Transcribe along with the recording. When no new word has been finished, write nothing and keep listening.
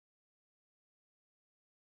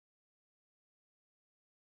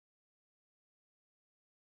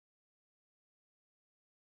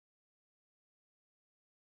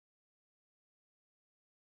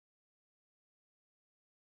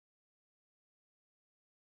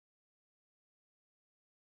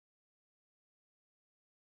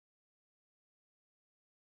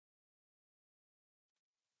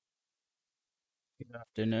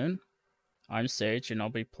Afternoon. I'm Sage, and I'll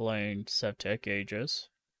be playing SevTech Ages.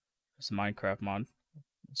 It's a Minecraft mod.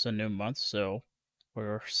 It's a new month, so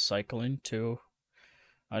we're cycling to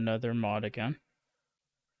another mod again.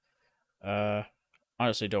 Uh,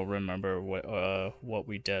 Honestly, don't remember what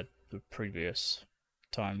we did the previous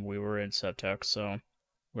time we were in SevTech, so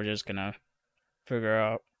we're just gonna figure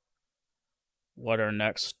out what our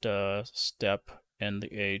next step in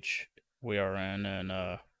the age we are in,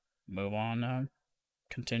 and move on and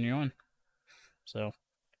continue on. So.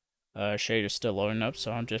 Shade is still loading up,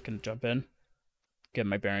 so I'm just gonna jump in, get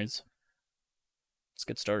my bearings. Let's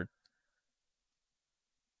get started.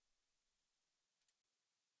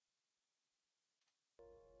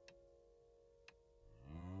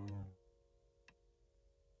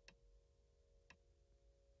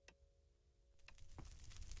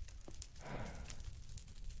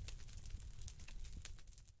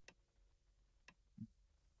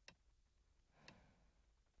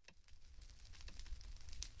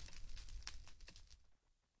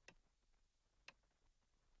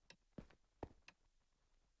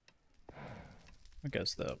 I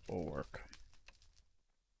guess that will work.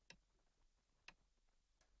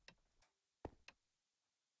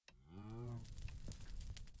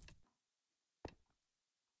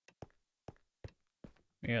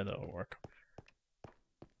 Yeah, that'll work.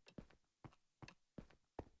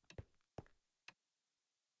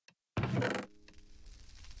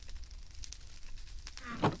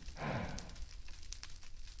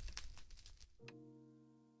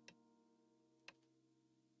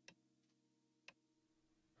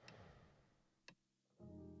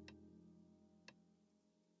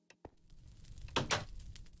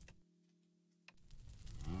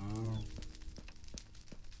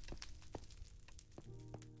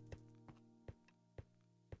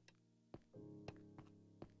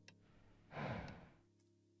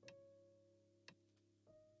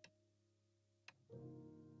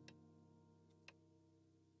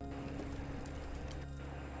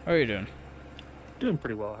 How are you doing? Doing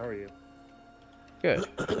pretty well. How are you? Good.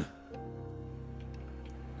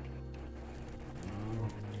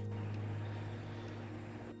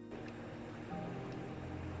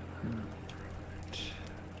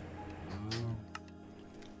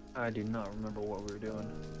 I do not remember what we were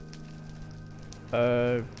doing.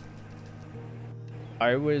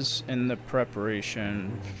 I was in the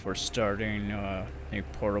preparation for starting a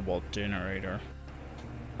portable generator.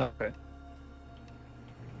 Okay.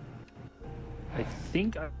 I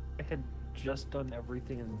think I had just done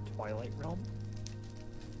everything in Twilight Realm.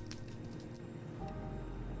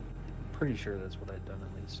 Pretty sure that's what I'd done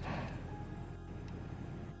at least.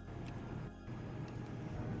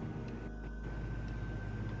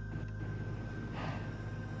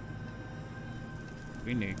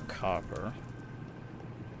 We need copper.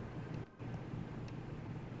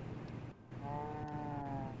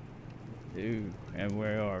 Ooh, and we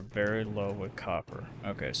are very low with copper.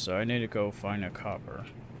 Okay, so I need to go find a copper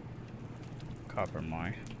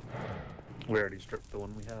mine. We already stripped the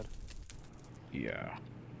one we had. Yeah.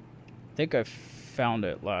 I think I found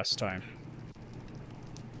it last time.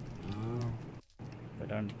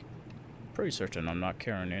 But I'm pretty certain I'm not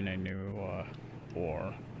carrying any new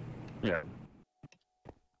ore. Yeah.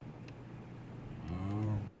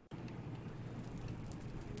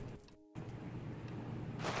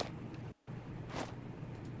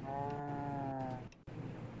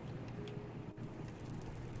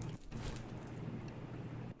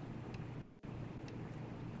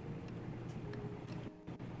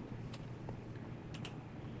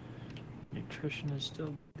 Nutrition is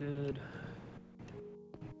still good.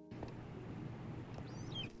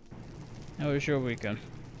 How was your weekend?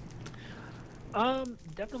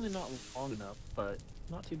 Definitely not long enough, but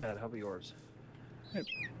not too bad. How about yours?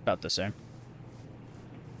 About the same.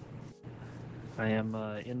 I am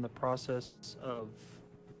in the process of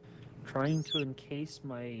trying to encase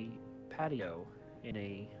my patio in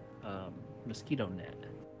a mosquito net.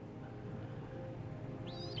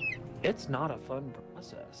 It's not a fun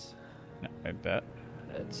process. I bet.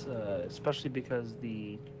 It's especially because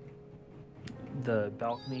the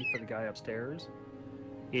balcony for the guy upstairs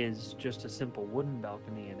is just a simple wooden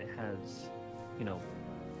balcony, and it has, you know,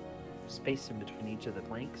 space in between each of the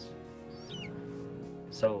planks.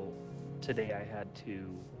 So today I had to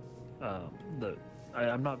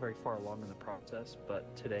I'm not very far along in the process,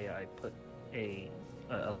 but today I put a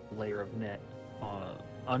layer of net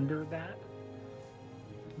under that,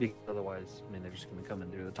 because otherwise, I mean, they're just going to come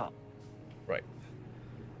in through the top. Right.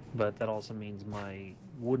 But that also means my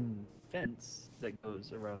wooden fence that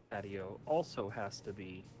goes around the patio also has to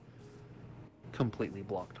be completely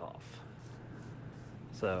blocked off.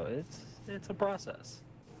 So it's a process,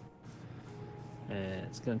 and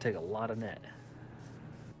it's gonna take a lot of net.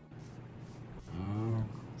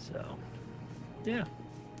 So, yeah,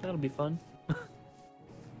 that'll be fun.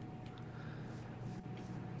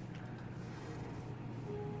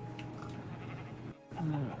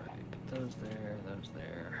 Alright, put those there, those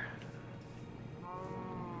there.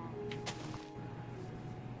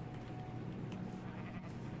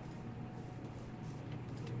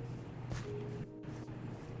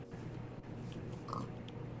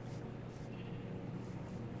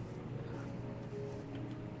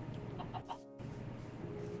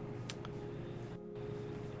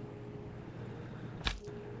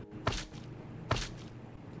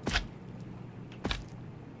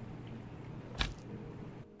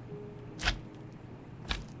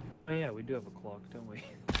 Oh yeah, we do have a clock, don't we?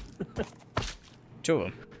 2 of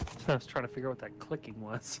them. I was trying to figure out what that clicking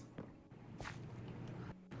was.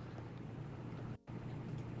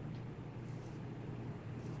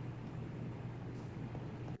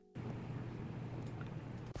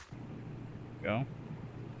 Go.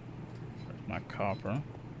 There's my copper.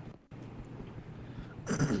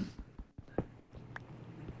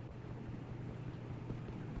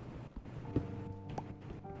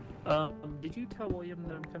 Did you tell William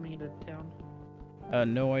that I'm coming into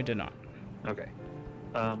town? No, I did not. Okay.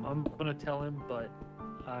 I'm gonna tell him, but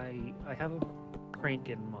I have a prank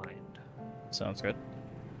in mind. Sounds good.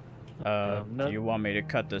 No- Do you want me to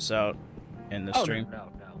cut this out in the Oh, stream? no.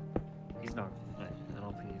 He's not. I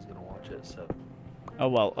don't think he's gonna watch it. So. Oh,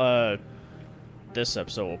 well, this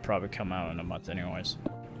episode will probably come out in a month anyways.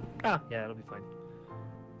 Ah, yeah, it'll be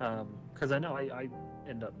fine. Because I know I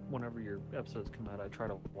end up whenever your episodes come out, I try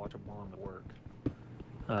to watch them while I'm at work.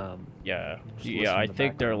 Yeah, Just yeah, listen I to the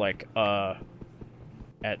think they're background. like,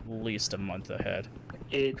 at least a month ahead.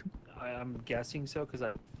 I'm guessing so because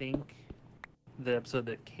I think the episode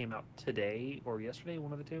that came out today or yesterday,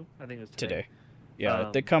 one of the two, I think it was today. Yeah,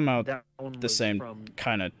 they come out That one the was same from,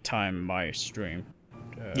 kind of time my stream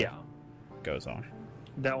yeah, goes on.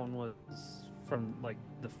 that one was from like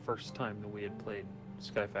the first time that we had played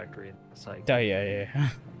Sky Factory and Psych. Yeah.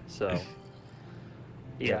 So,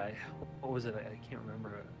 yeah, what was it? I can't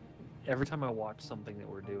remember. Every time I watch something that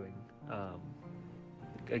we're doing,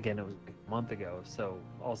 again, it was a month ago, so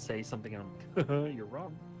I'll say something and I'm you're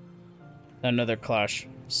wrong. Another clash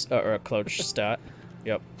or a clutch stat.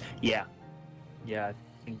 Yep. Yeah. I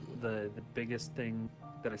think the biggest thing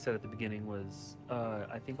that I said at the beginning was,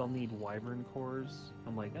 I think I'll need wyvern cores.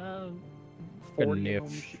 I'm like, 40 of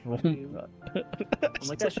them should do. I'm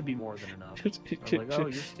like, that should be more than enough. I'm like, oh,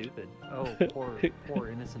 you're stupid. Oh, poor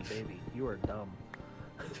innocent baby. You are dumb.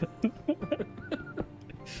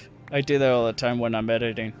 I do that all the time when I'm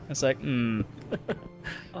editing. It's like,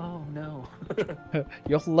 Oh, no.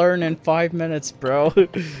 you'll learn in 5 minutes, bro.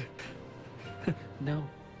 No,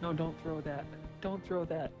 don't throw that. Don't throw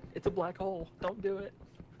that. It's a black hole. Don't do it.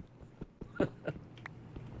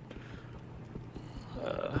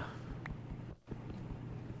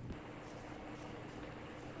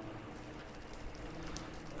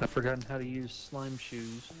 I've forgotten how to use slime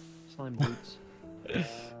boots.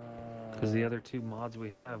 Because the other two mods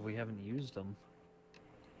we haven't used them.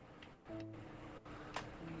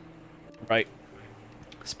 Right.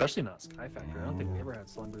 Especially not Sky Factory. I don't think we ever had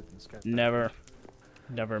slime boots in Sky Factory.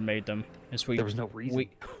 Never made them. There was no reason.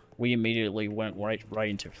 We immediately went right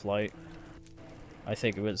into flight. I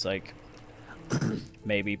think it was like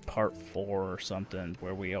maybe part 4 or something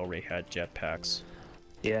where we already had jetpacks.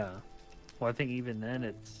 Yeah. Well, I think even then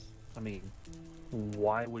it's. I mean,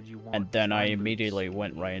 why would you want? And then I slime immediately boots?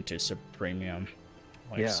 went right into Supremium.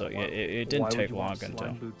 Like, Yeah. so why- it why didn't would take you long want until.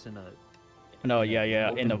 slime boots in a. No, in a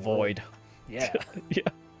yeah, in a open void. Yeah. Yeah.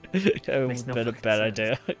 It would Makes have no been a fucking bad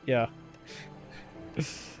sense. idea. Yeah.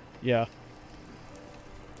 Yeah.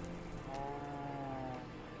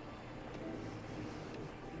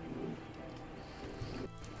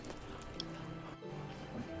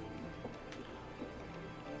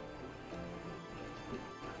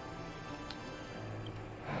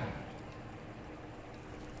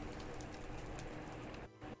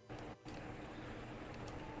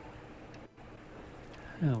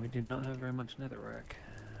 No, we did not have very much netherrack.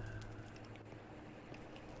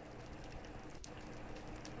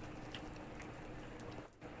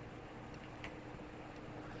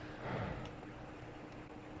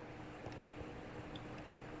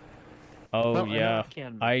 Oh Well, I know yeah.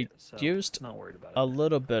 can make I it, so used not worried about a it.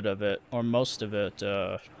 little bit of it, or most of it,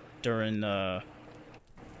 during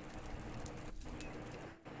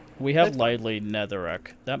we have That's fine. lightly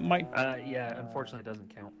netherrack. That might. Yeah, unfortunately, it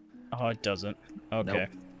doesn't count. Oh, it doesn't. Okay. Nope.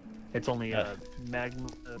 It's only a magma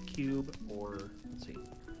cube, or let's see.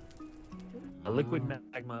 A liquid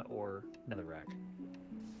magma or netherrack.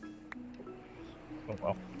 Oh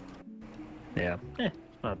well. Yeah.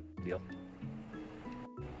 Not a big deal.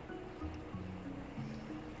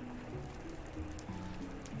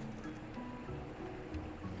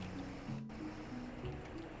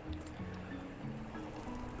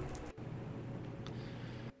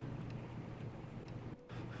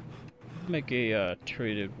 Make a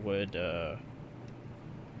treated wood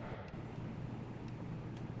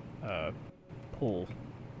pool.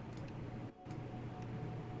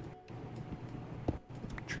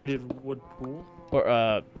 Treated wood pool?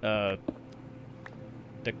 Or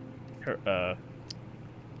the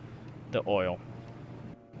oil.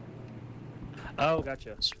 Oh,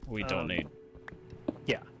 gotcha. We don't need.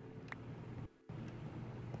 Yeah.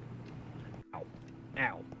 Ow.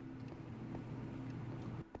 Ow.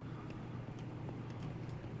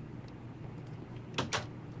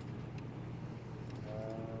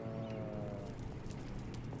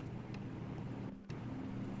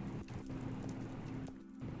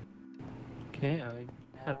 Okay, I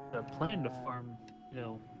had a plan to farm,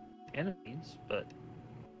 enemies, but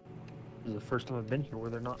this is the first time I've been here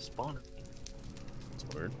where they're not spawning. It's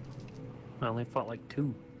weird. I only fought like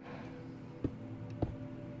 2.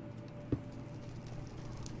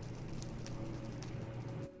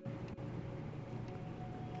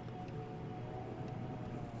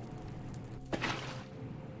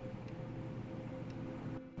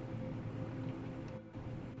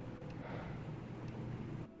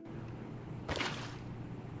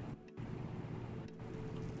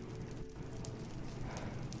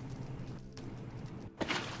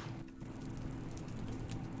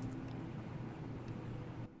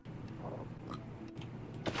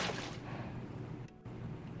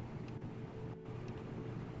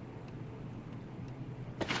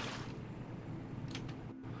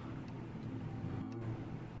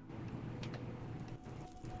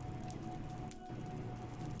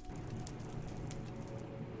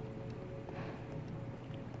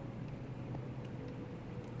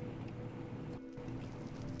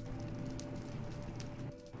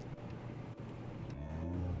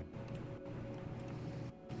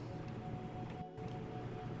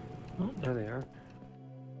 Oh, there they are.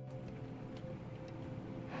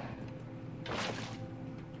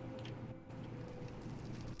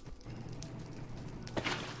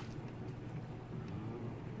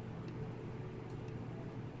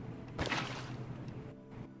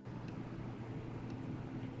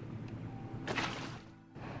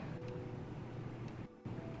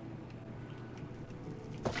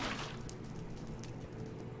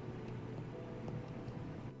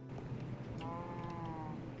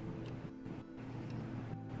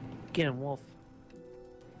 Get him, Wolf.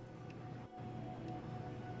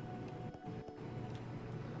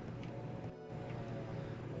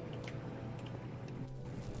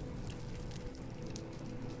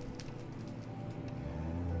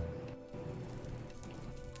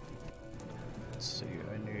 Let's see.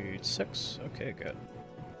 I need 6. Okay, good.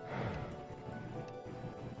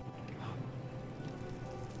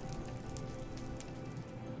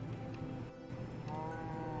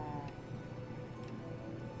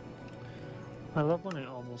 I love when I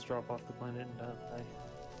almost drop off the planet and die.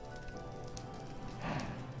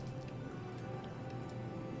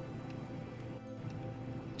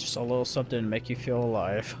 Just a little something to make you feel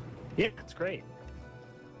alive. Yeah, it's great.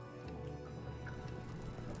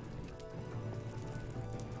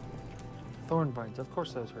 Thorn vines, of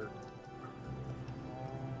course those hurt.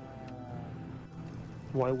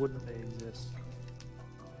 Why wouldn't they exist?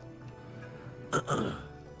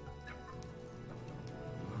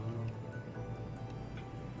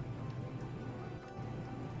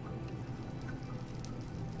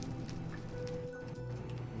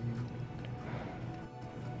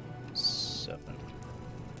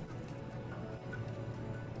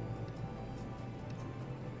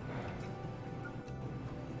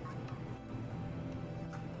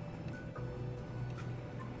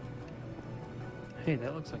 Hey,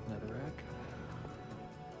 that looks like netherrack.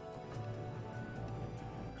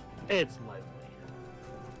 It's lively.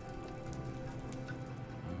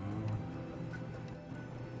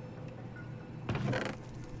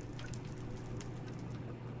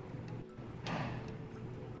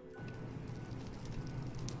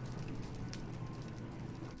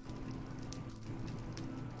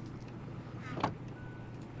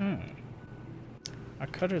 I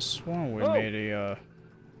could have sworn we made a,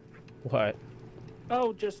 what?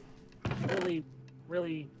 Oh, just really,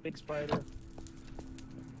 really big spider.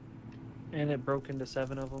 And it broke into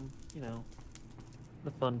 7 of them. You know,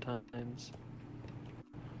 the fun times.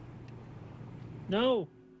 No!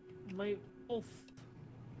 My wolf.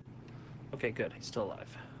 Okay, good. He's still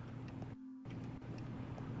alive.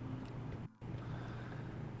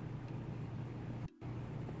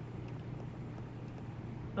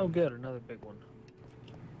 Oh, good. Another big one.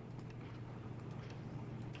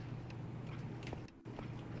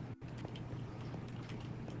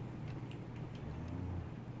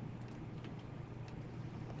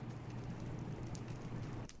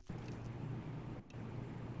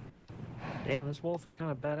 Damn, this wolf is kind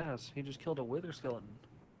of badass. He just killed a wither skeleton.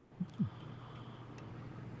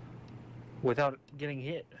 Without getting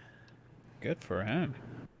hit. Good for him.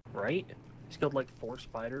 Right? He's killed like 4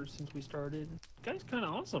 spiders since we started. Guy's kind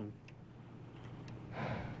of awesome.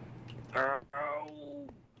 Oh,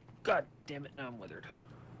 god damn it, now I'm withered.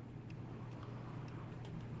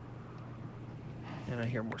 And I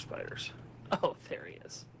hear more spiders. Oh, there he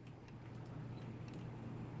is.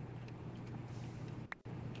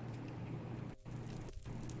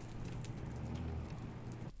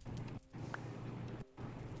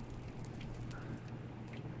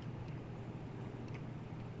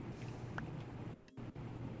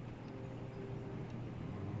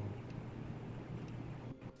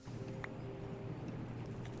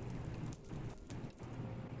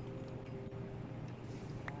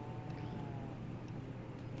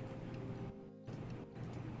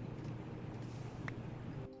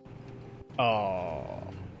 Oh,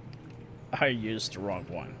 I used the wrong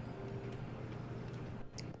one.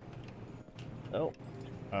 Oh,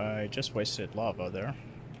 I just wasted lava there.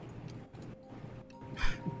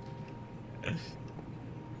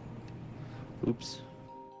 Oops.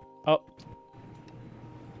 Oh,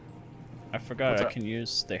 I forgot What's I up? can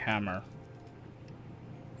use the hammer.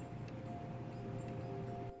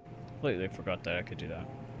 Completely forgot that I could do that.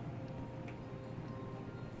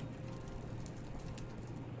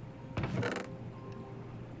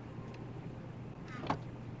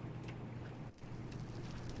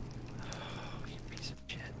 You piece of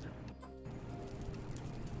shit.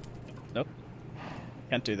 Nope,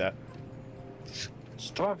 can't do that.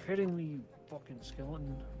 Stop hitting me, you fucking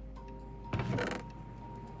skeleton.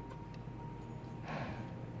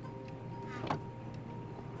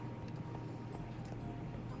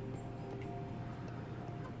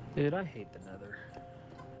 Dude, I hate the nether.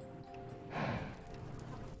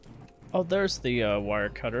 Oh, there's the wire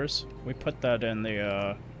cutters. We put that in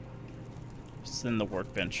the it's in the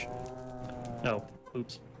workbench. No.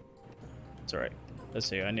 Oops. It's alright. Let's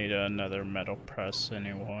see, I need another metal press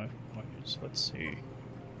anyway. Let's see.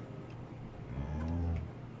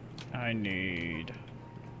 I need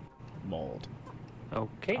mold.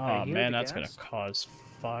 Okay, Oh I hear man, the that's gas. gonna cause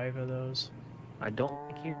 5 of those. I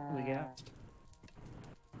don't hear the gas.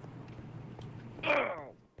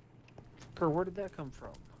 Oh! Fucker, where did that come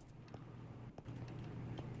from?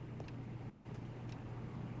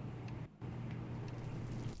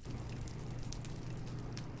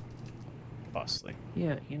 Costly.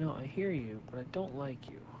 Yeah, you know, I hear you, but I don't like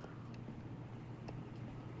you.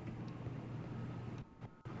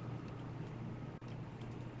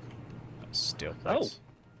 Steel plates.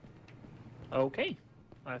 Okay.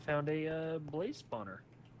 I found a blaze spawner.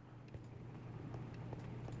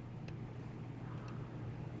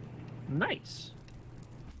 Nice.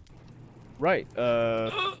 Right,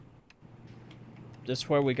 that's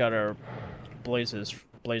where we got our blaze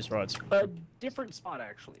rods. A different spot,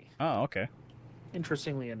 actually. Oh, okay.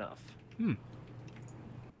 Interestingly enough. Hmm.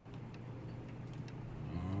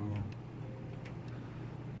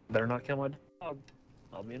 Better not kill my dog.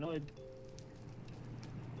 I'll be annoyed.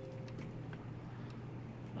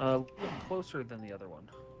 A little closer than the other one.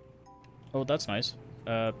 Oh, that's nice.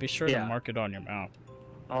 Be sure to Yeah. mark it on your map.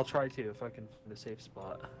 I'll try to if I can find a safe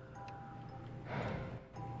spot.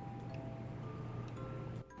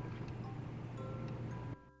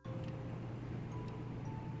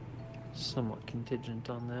 Somewhat contingent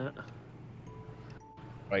on that.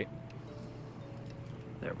 Right.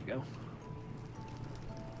 There we go.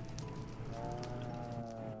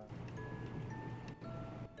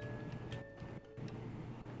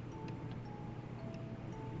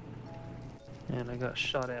 And I got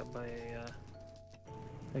shot at by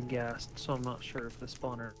a ghast, so I'm not sure if the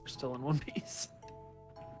spawner is still in one piece.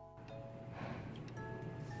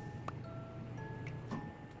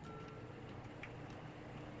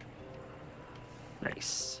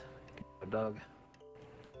 Nice. Good dog.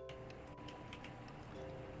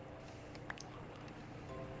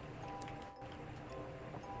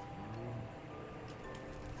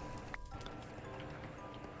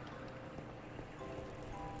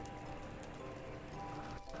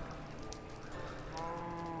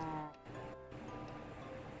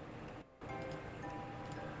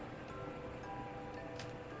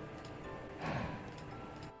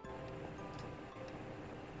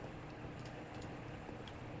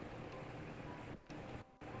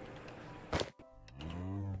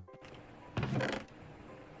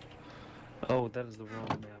 Oh, that is the wrong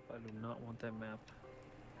map. I do not want that map.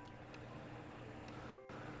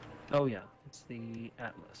 Oh yeah, it's the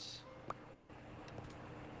Atlas.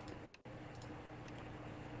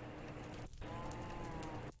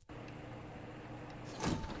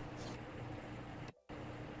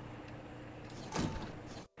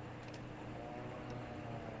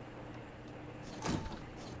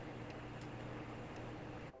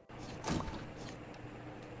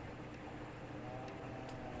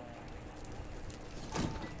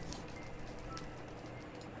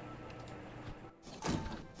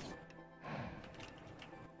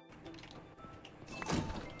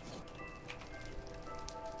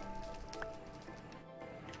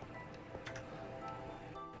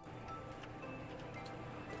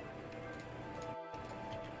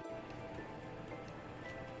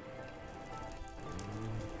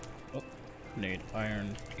 Oh, need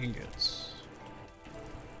iron ingots.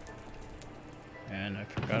 And I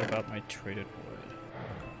forgot about my traded wood.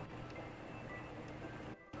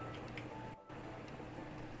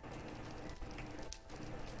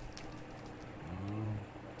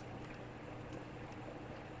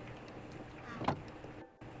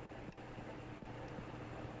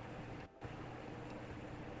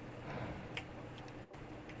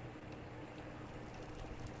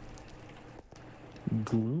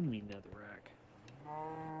 Gloomy netherrack.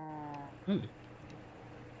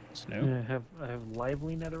 It's new. I have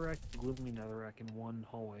lively netherrack, gloomy netherrack in one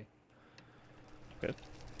hallway. Good.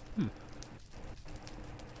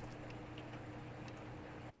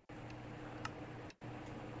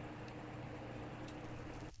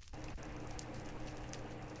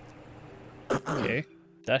 Okay,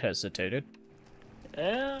 that hesitated.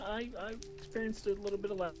 I experienced a little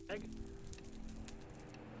bit of lag.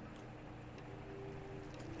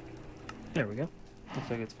 There we go. Looks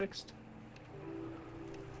like it's fixed.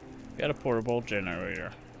 Got a portable generator.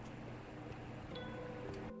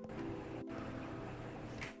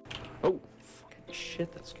 Oh, fucking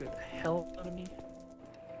shit, that scared the hell out of me.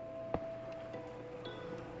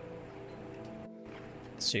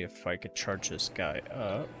 Let's see if I could charge this guy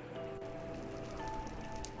up.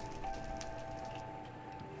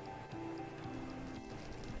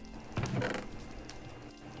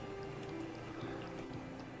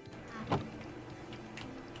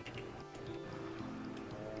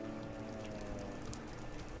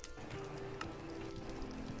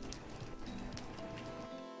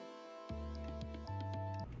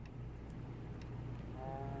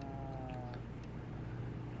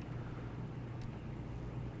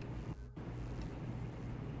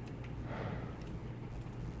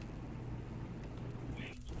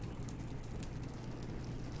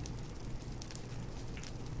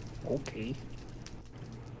 Okay.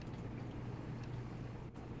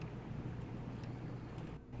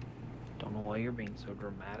 Don't know why you're being so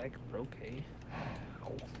dramatic, but okay.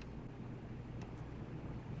 Ow.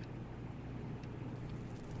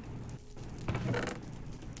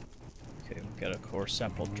 Okay, we got a core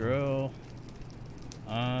sample drill.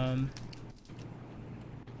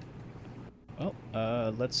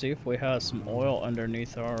 Let's see if we have some oil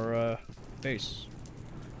underneath our base.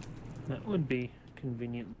 That would be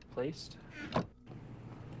conveniently placed.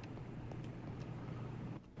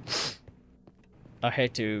 I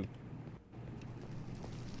hate to.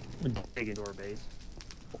 Dig into our base.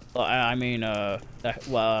 I mean, I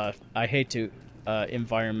hate to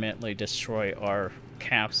environmentally destroy our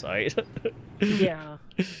campsite. Yeah,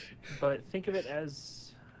 but think of it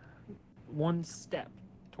as one step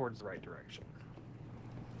towards the right direction.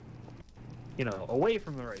 You know, away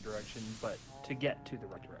from the right direction, but to get to the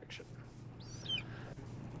right direction.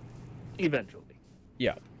 Eventually.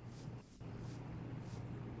 Yeah.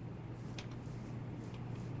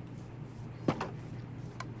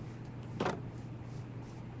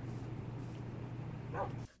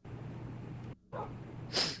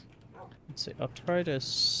 Let's see, I'll try to...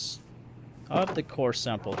 I'll have the core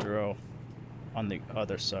sample drill on the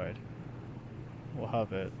other side. We'll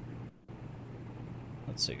have it...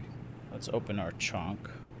 Let's see. Let's open our chunk.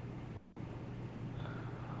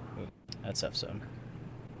 Ooh, that's F7.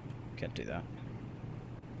 Can't do that.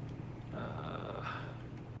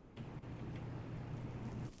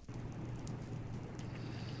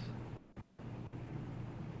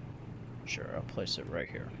 Sure, I'll place it right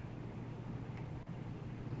here.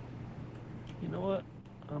 You know what?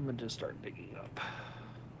 I'm gonna just start digging up.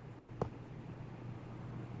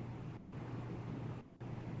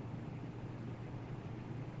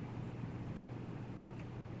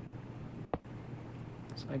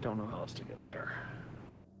 So I don't know how else to get there.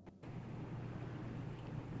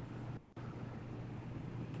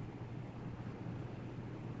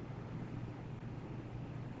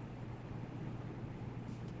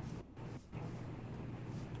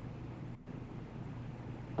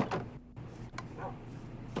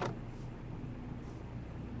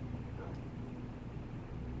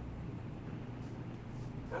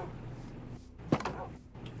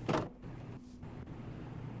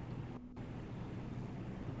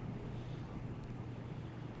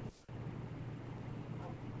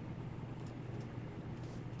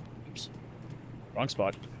 Wrong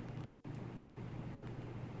spot.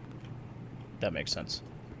 That makes sense.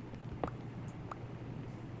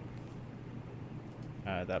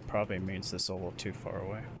 That probably means this is a little too far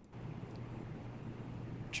away.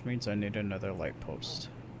 Which means I need another light post.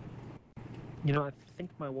 You know, I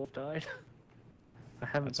think my wolf died. I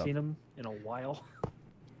haven't seen him in a while.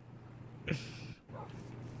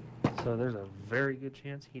 So there's a very good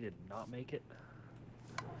chance he did not make it.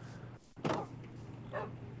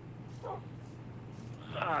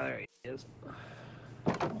 Ah, there he is.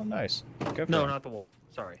 Oh, nice. Good for No, him. not the wolf.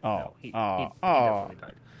 Sorry. Oh, no, he definitely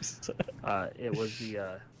died. It was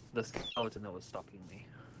the skeleton that was stalking me.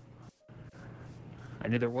 I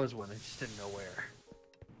knew there was one, I just didn't know where.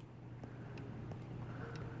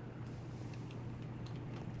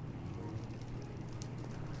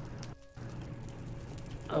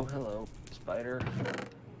 Oh, hello, spider.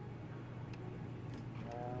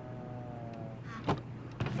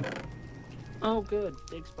 Oh, good,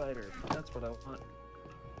 big spider. That's what I want.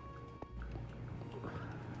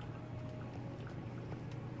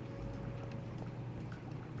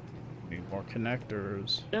 Need more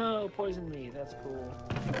connectors. No, poison me. That's cool.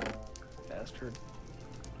 Bastard.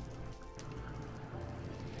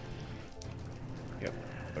 Yep.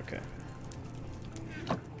 Okay.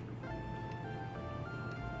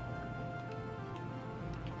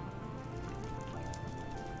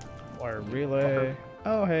 Wire relay.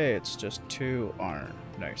 Oh, hey, it's just 2 iron.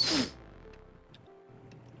 Nice.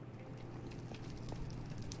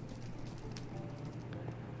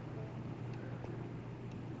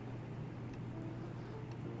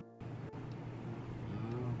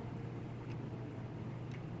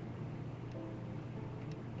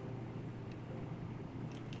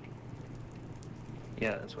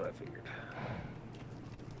 Yeah, that's what I figured.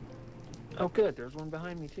 Oh, good. There's one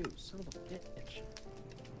behind me, too. Son of a bitch.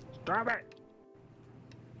 Stop it!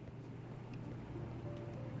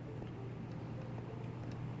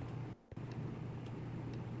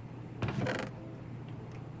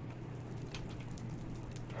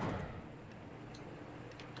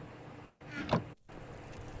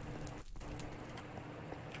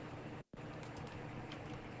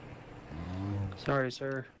 Sorry,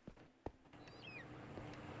 sir.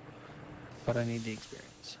 But I need the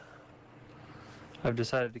experience. I've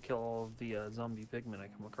decided to kill all of the zombie pigmen I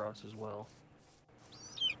come across as well.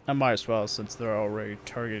 I might as well, since they're already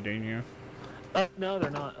targeting you. No,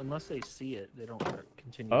 they're not. Unless they see it, they don't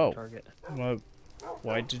continue to target. Well,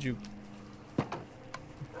 why did you...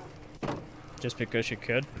 Just because you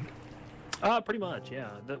could? Pretty much, yeah.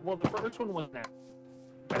 Well, the first one went out.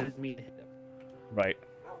 I didn't mean to hit him. Right.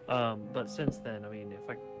 But since then, I mean, if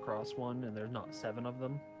I cross one and there's not 7 of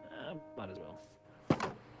them, might as well.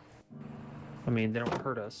 I mean, they don't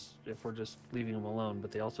hurt us if we're just leaving them alone,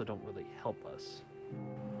 but they also don't really help us.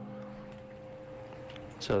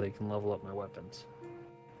 So they can level up my weapons.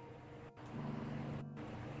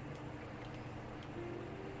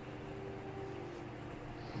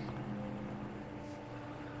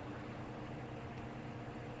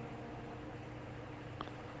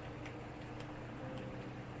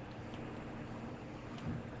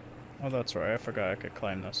 Oh, that's right. I forgot I could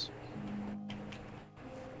climb this.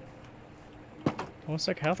 I was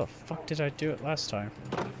like, how the fuck did I do it last time?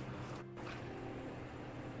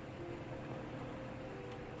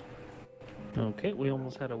 Okay, we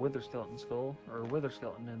almost had a wither skeleton skull, or wither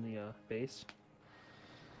skeleton in the base.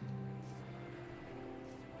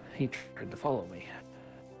 He tried to follow me.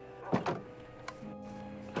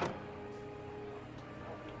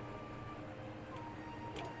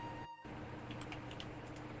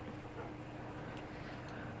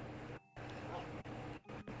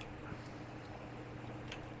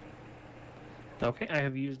 Okay, I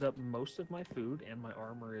have used up most of my food, and my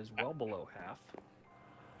armor is well below half.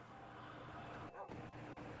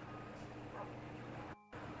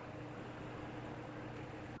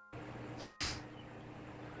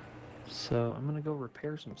 So I'm gonna go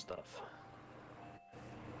repair some stuff.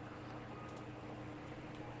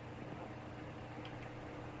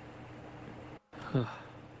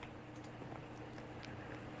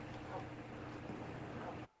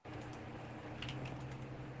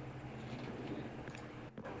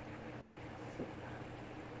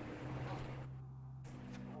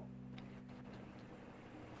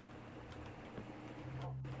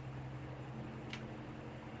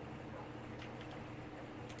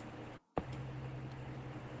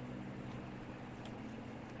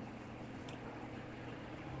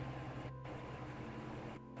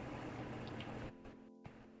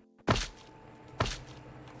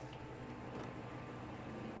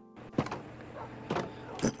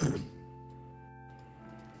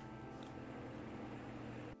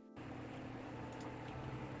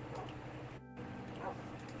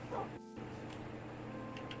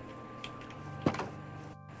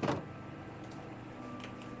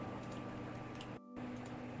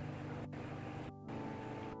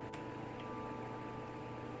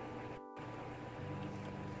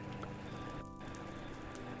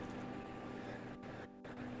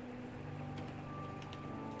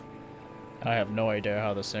 I have no idea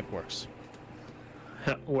how the sync works.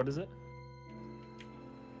 What is it?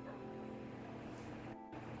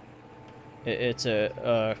 It's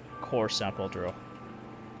a core sample drill.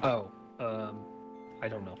 Oh, I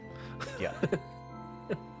don't know. Yeah.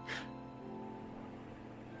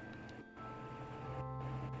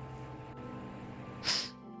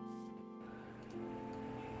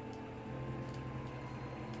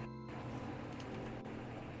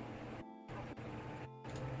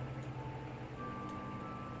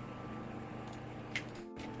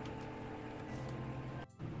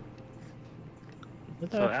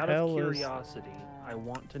 So out of curiosity, I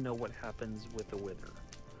want to know what happens with the wither.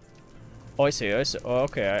 Oh, I see. I see. Oh,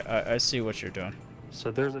 okay. I see what you're doing.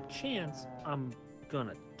 So there's a chance I'm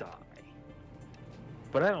gonna die,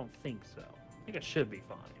 but I don't think so. I think I should be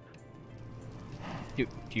fine. Do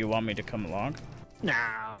you want me to come along?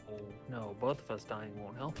 No, both of us dying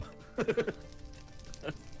won't help.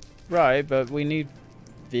 Right, but we need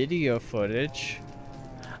video footage.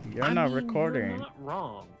 You're not recording. You're not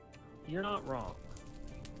wrong. You're not wrong.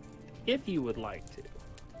 If you would like to.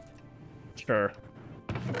 Sure.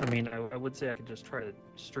 I mean, I would say I could just try to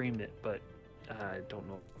stream it, but I don't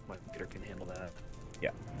know if my computer can handle that. Yeah.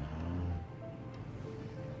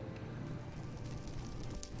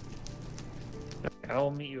 Okay, I'll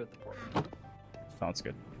meet you at the port. Sounds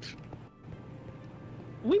good.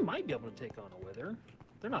 We might be able to take on a wither.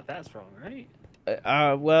 They're not that strong, right?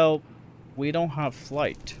 Well, we don't have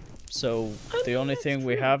flight, so the only thing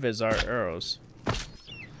we have is our arrows.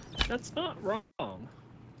 That's not wrong.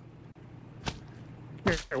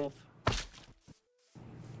 Here, Wolf.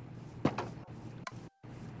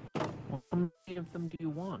 How many of them do you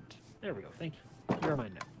want? There we go, thank you. You're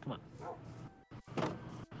mine now. Come on.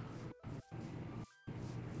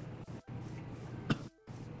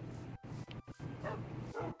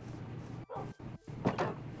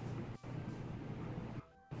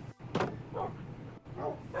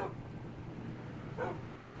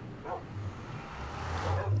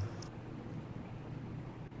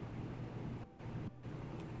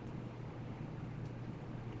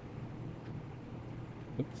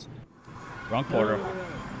 Oops. Wrong portal. No,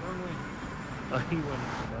 wrong way. Oh, he went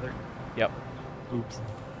into another. Yep. Oops.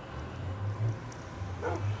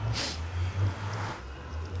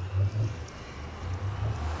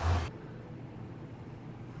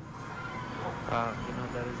 You know,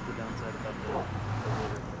 that is the downside about the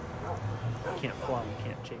wither. You can't fly, you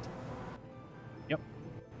can't chase. Yep.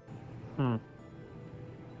 Oh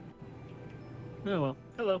well,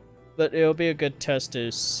 hello. But it'll be a good test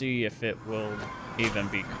to see if it will even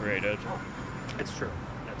be created. It's true.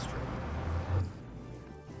 That's true.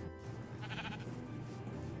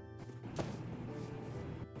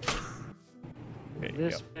 Okay,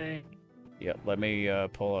 This way. Yeah, let me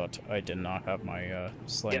pull out. I did not have my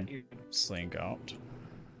sling out.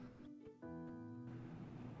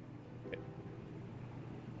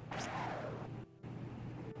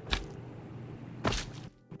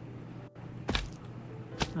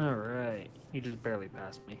 Alright. You just barely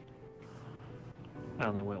passed me. I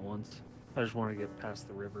only went once. I just wanted to get past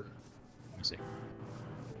the river. Let me see.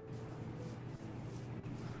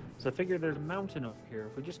 So I figured there's a mountain over here.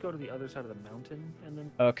 If we just go to the other side of the mountain and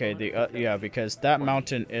then... Okay, yeah, because that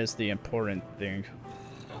mountain is the important thing.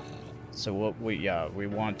 So what we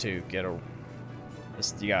want to get a...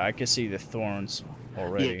 Yeah, I can see the thorns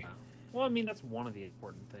already. Yeah. Well, I mean, that's one of the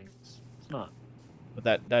important things. It's not...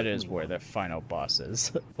 But that is where the final boss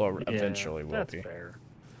is, or eventually will that's be. Fair.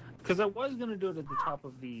 Because I was going to do it at the top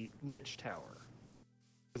of the Lich Tower.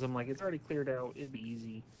 Because I'm like, it's already cleared out, it'd be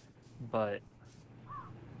easy. But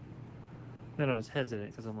then I was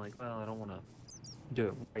hesitant because I'm like, well, I don't want to do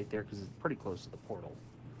it right there because it's pretty close to the portal.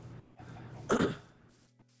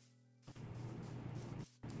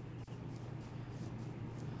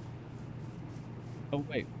 Oh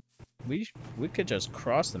wait, we could just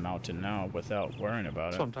cross the mountain now without worrying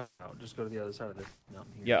about That's it. what I'm talking about. Just go to the other side of this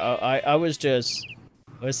mountain here. Yeah, I was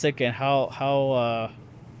thinking how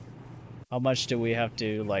much do we have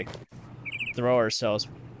to like throw ourselves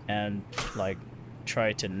and like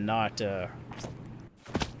try to not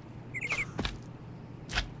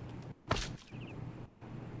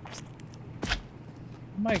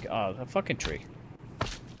My god, a fucking tree.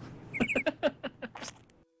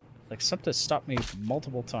 Like something stopped me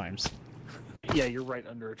multiple times. Yeah, you're right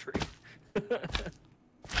under a tree.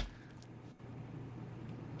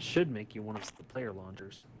 Should make you one of the player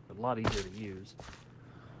launchers. A lot easier to use.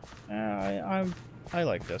 I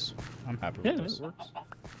like this. I'm happy with this. It works.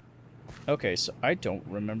 Okay, so I don't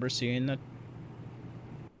remember seeing a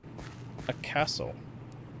castle.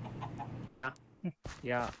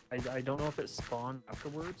 Yeah, I don't know if it spawned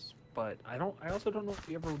afterwards, but I also don't know if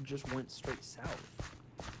we ever just went straight south.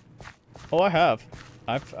 Oh, I have.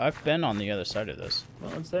 I've been on the other side of this.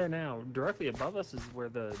 Well, it's there now. Directly above us is where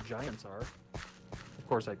the giants are. Of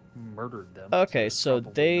course, I murdered them. Okay, so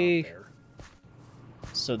they.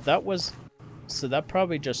 So that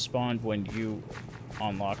probably just spawned when you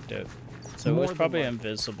unlocked it. So it was probably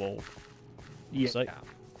invisible. Yeah. So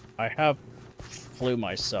I have flew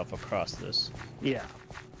myself across this. Yeah.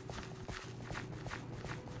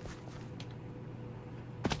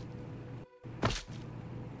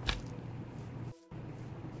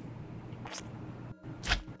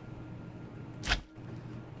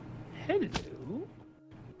 Hello.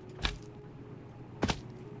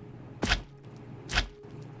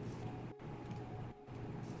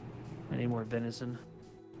 Any more venison?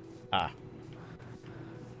 Ah.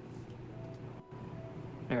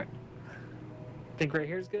 Alright. Think right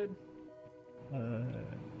here is good?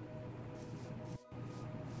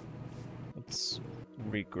 Let's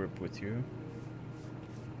regroup with you.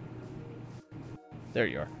 There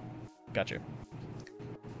you are. Got you.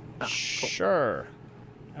 Ah, cool. Sure.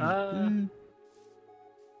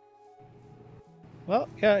 Well,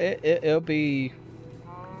 yeah, it'll be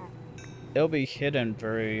hidden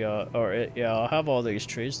very yeah, I'll have all these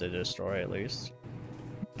trees to destroy at least.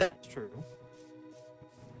 That's true.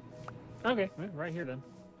 Okay, right here then.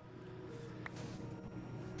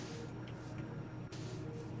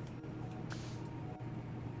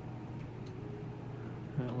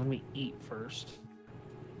 Let me eat first.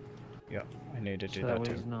 Yeah, I need to do so that way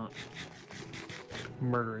too. He's not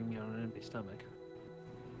murdering me on an empty stomach.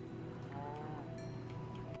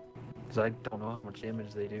 Because I don't know how much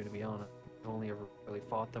damage they do, to be honest. I've only ever really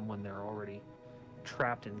fought them when they're already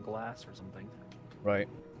trapped in glass or something. Right.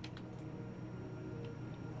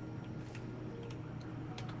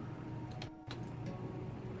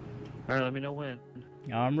 Alright, let me know when.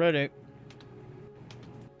 I'm ready.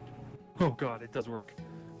 Oh god, it does work.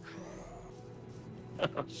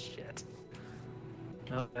 Oh shit.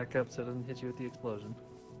 Oh, back up so it doesn't hit you with the explosion.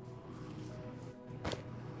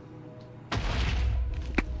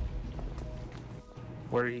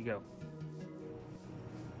 Where did he go?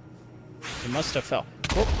 He must have fell.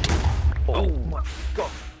 Oh my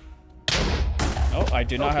god! Oh, I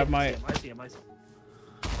do not have my... I see him.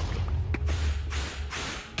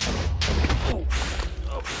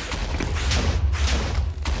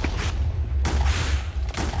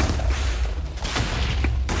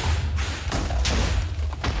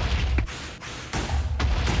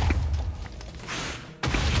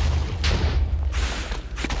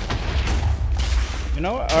 You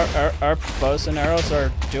know, our bows and arrows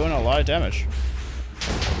are doing a lot of damage.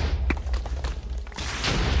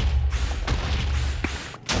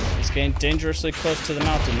 He's getting dangerously close to the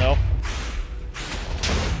mountain, though.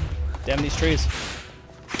 Damn these trees.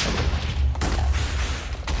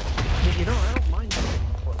 You know, I don't mind getting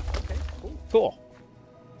close. Okay, cool. Cool.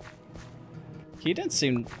 He didn't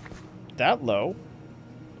seem that low.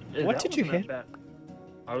 What did you hit?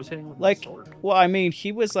 I was hitting with like, the sword. Well, I mean,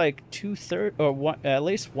 he was like 2/3 or at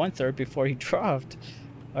least 1/3 before he dropped.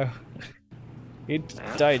 He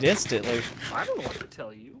died instantly. I don't know what to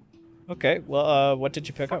tell you. Okay, well, what did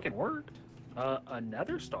you pick up? Fucking worked. A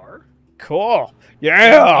nether star. Cool.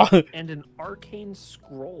 Yeah. And an arcane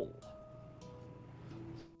scroll.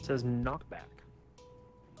 It says knockback.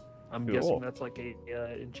 I'm guessing that's like a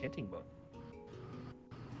enchanting book.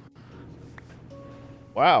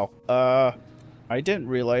 Wow. I didn't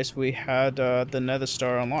realize we had the nether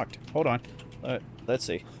star unlocked. Hold on. Let's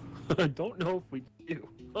see. I don't know if we do.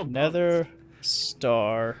 Nether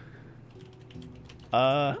star.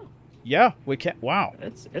 Oh. Yeah, we can. Wow.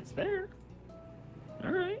 It's there.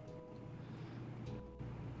 All right.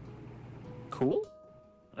 Cool.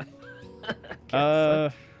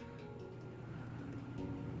 The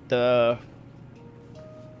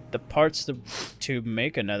parts to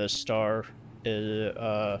make another star is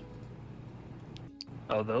oh,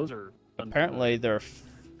 those are apparently they're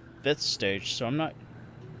 5th stage, so I'm not.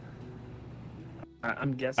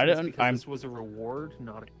 I'm guessing it's because this was a reward,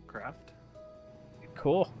 not a craft.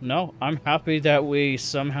 Cool. No, I'm happy that we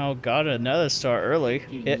somehow got another star early.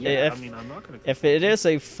 Yeah, I mean, I'm not gonna. If it is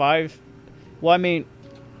a 5, well, I mean,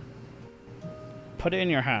 put it in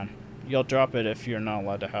your hand. You'll drop it if you're not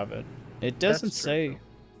allowed to have it. It doesn't say.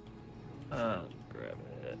 Grab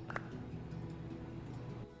it.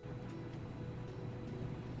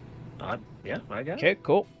 Yeah, I got it. Okay,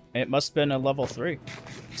 cool. It must have been a level 3.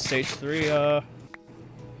 Stage 3,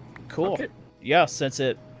 cool. Okay. Yeah, since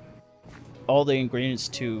all the ingredients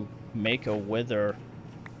to make a wither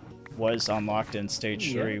was unlocked in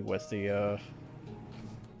stage 3 with the,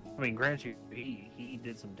 I mean, granted, he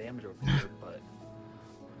did some damage over there, but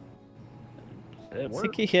I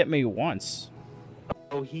think he hit me once.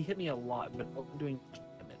 Oh, he hit me a lot, but I'm doing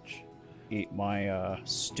damage. Eat my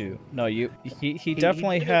stew. No, he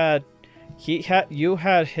definitely had you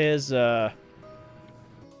had his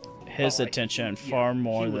attention far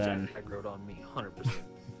more than he aggroed on me 100%.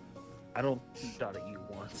 I don't shot at you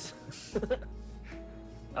once.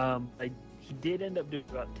 He did end up doing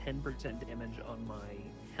about 10% damage on my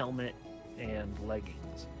helmet and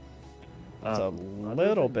leggings. It's a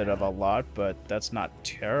little bit of a lot, but that's not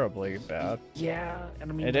terribly bad. Yeah,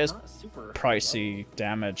 and I mean, it is not super pricey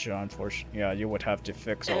damage, unfortunately. Yeah, you would have to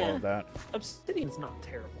fix all of that. Obsidian's not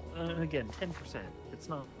terrible. Again, 10%. It's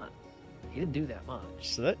not. He didn't do that much.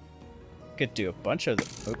 So that could do a bunch of.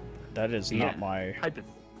 That is not my.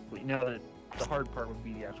 Hypothetically, now the hard part would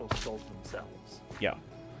be the actual skulls themselves. Yeah.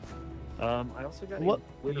 I also got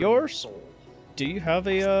yours. Soul. Do you have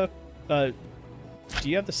a do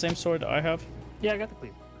you have the same sword that I have? Yeah, I got the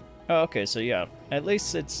cleaver. Oh, okay, so yeah. At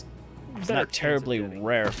least it's not terribly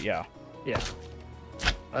rare, yeah. Yeah.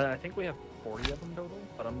 I think we have 40 of them total,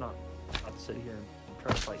 but I'm not sitting here and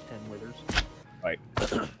try to fight 10 withers. Right.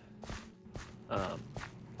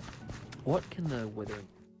 What can the withering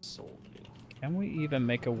soul do? Can we even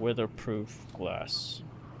make a wither-proof glass?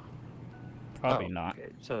 Probably not.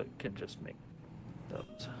 Okay, so it can just make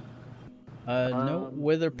those. No,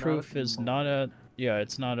 witherproof is not a. Yeah,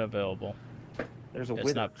 it's not available. There's a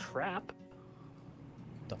wither trap.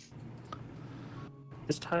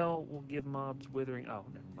 This tile will give mobs withering. Oh,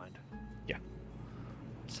 never mind. Yeah.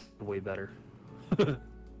 It's way better.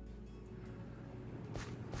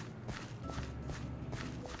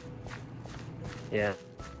 Yeah.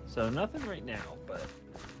 So nothing right now, but.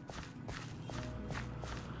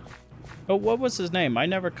 Oh, what was his name? I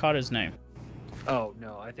never caught his name. Oh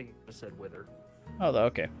no, I think it just said wither. Oh,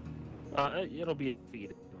 okay. It'll be a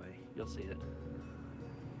feed anyway. You'll see it.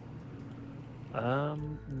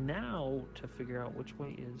 Now to figure out which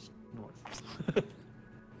way is north.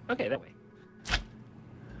 Okay, that way.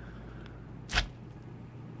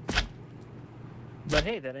 But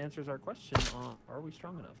hey, that answers our question on are we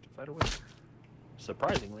strong enough to fight a wither?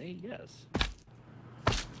 Surprisingly, yes.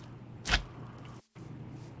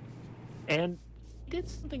 And he did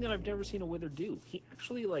something that I've never seen a wither do. He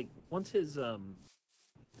actually, like, once his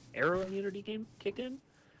arrow immunity kicked in,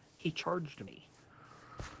 he charged me.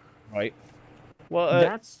 Right. Well,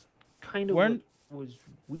 that's kind of what was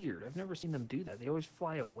weird. I've never seen them do that. They always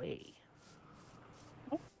fly away.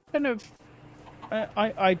 Kind of.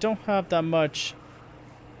 I don't have that much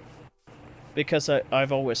because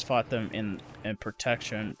I've always fought them in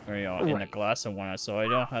protection, or in the glass and whatnot. So I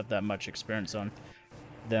don't have that much experience on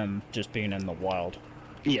them just being in the wild.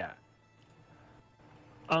 Yeah.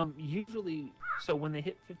 Usually, so when they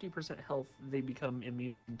hit 50% health, they become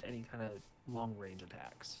immune to any kind of long-range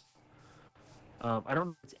attacks. I don't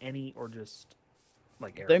know if it's any or just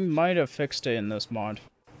like arrows. They might have fixed it in this mod,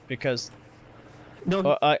 because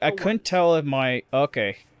I couldn't tell if my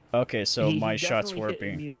so my shots were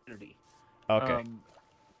being immunity. Okay.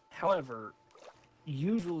 However,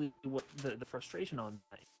 usually what the frustration on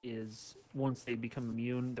that is once they become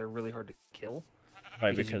immune, they're really hard to kill.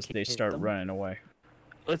 Right, because they start running away.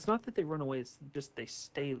 It's not that they run away; it's just they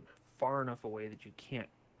stay far enough away that you can't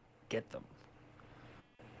get them.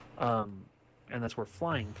 And that's where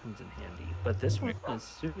flying comes in handy. But this one, as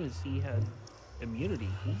soon as he had immunity,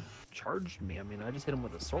 he charged me. I mean, I just hit him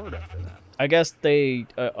with a sword after that. I guess they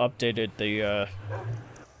updated the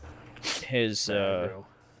his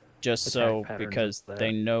just so because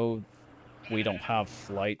they know we don't have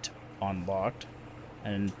flight unlocked,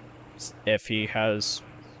 and if he has,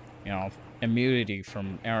 immunity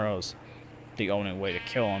from arrows, the only way to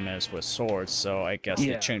kill him is with swords. So I guess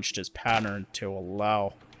they changed his pattern to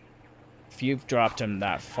allow. If you've dropped him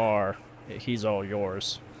that far, he's all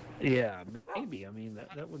yours. Yeah, maybe. I mean,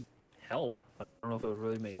 that would help. I don't know if it would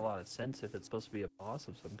really make a lot of sense if it's supposed to be a boss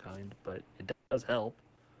of some kind, but it does help.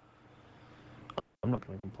 I'm not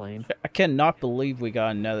going to complain. I cannot believe we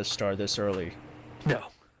got another star this early. No.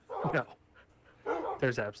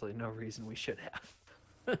 There's absolutely no reason we should have.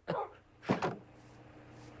 There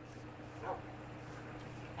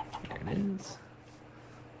it is.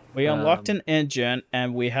 We unlocked an engine,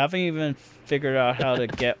 and we haven't even figured out how to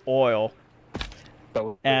get oil.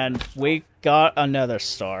 And we got another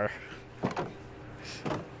star.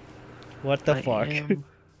 What the fuck?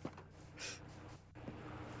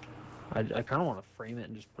 I kind of want to frame it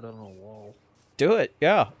and just put it on a wall. Do it,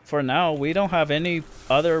 yeah. For now, we don't have any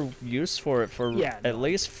other use for it for at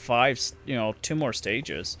least 5, 2 more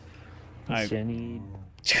stages. I need...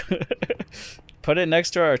 Put it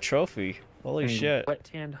next to our trophy. Holy shit. Wet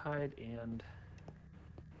tanned hide and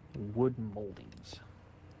wood moldings.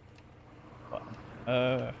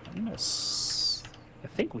 I'm gonna I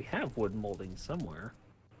think we have wood moldings somewhere.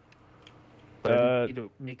 But I need to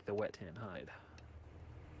make the wet tan hide.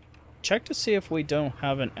 Check to see if we don't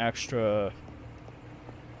have an extra.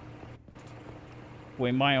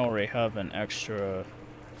 We might already have an extra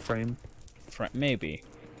frame. Maybe.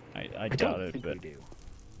 I doubt don't it, think but we do.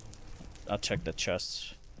 I'll check the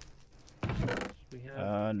chests. We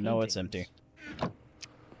have no, it's empty.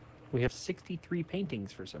 We have 63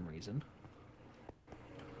 paintings for some reason.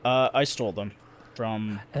 I stole them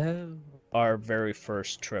from Oh. our very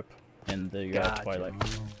first trip in the Gotcha. Twilight.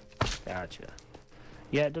 Gotcha.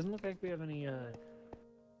 Yeah, it doesn't look like we have any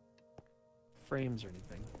frames or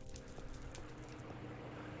anything.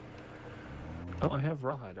 Oh, I have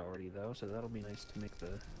rawhide already though, so that'll be nice to make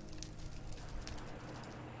the.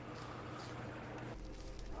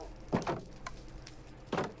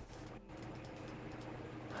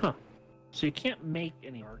 Huh. So you can't make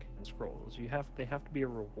any arcane scrolls. They have to be a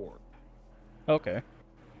reward. Okay.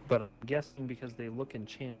 But I'm guessing because they look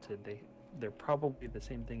enchanted, they're probably the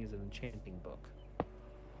same thing as an enchanting book.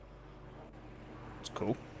 It's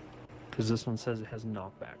cool. Because this one says it has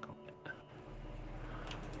knockback on it.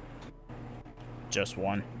 Just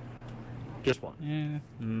one. Just one. Yeah.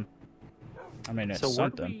 I mean, it's so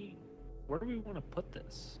something. Where do we want to put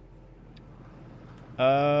this?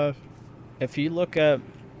 If you look at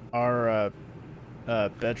our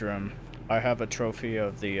bedroom, I have a trophy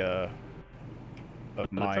of the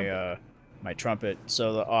my trumpet.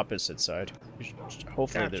 So the opposite side.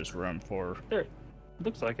 Hopefully, Gotcha. there's room for. There.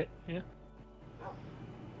 Looks like it. Yeah.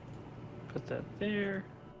 Put that there.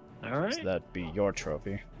 All right. So that'd be your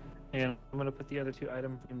trophy. And I'm gonna put the other two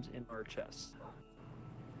item frames in our chest.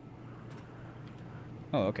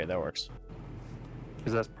 Oh, okay, that works.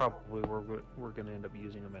 Because that's probably where we're gonna end up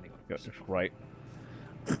using them anyway. Right.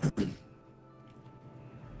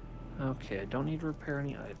 Okay, I don't need to repair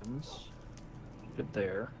any items. Good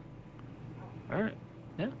there. Alright,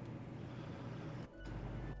 yeah.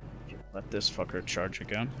 Let this fucker charge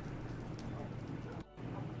again.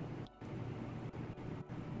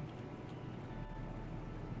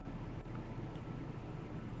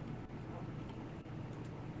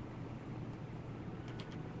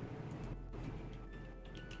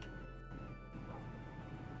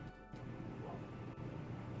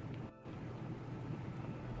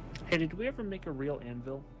 Hey, did we ever make a real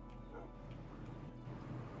anvil?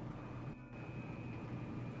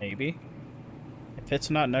 Maybe. If it's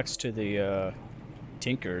not next to the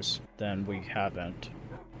Tinkers, then we haven't.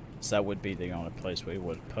 So that would be the only place we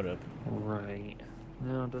would put it. Right.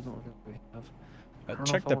 No, it doesn't look like we have.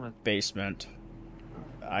 Check the basement.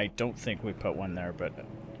 I don't think we put one there, but...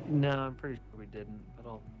 No, I'm pretty sure we didn't, but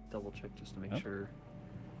I'll double check just to make sure.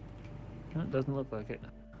 No, it doesn't look like it.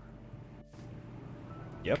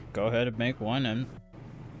 Yep, go ahead and make one and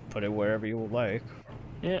put it wherever you would like.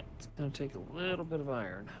 Yeah, it's gonna take a little bit of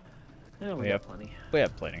iron. Yeah, we have plenty. We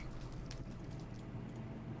have plenty.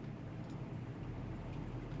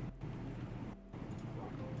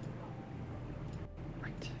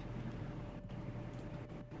 Right.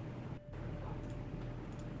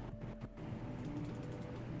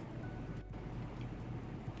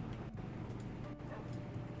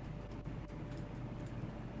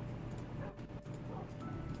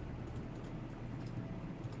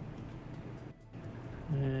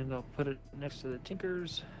 And I'll put it next to the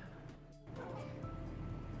Tinkers.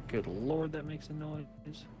 Good lord, that makes a noise.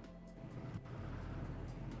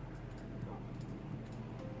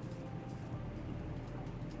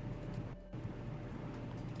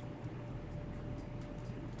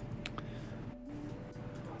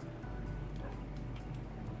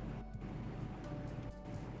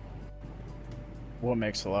 What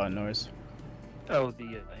makes a lot of noise? Oh,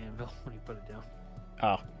 the anvil when you put it down.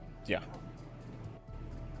 Oh, yeah.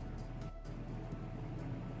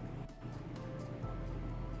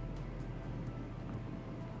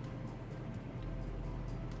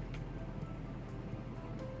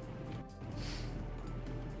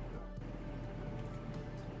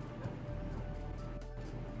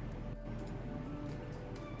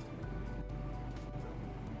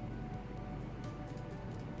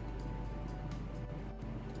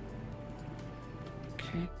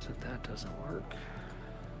 Okay, so that doesn't work.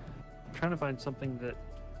 I'm trying to find something that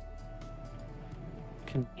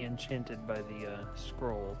can be enchanted by the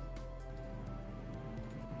scroll.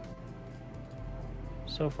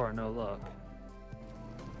 So far, no luck.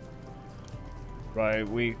 Right,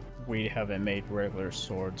 we haven't made regular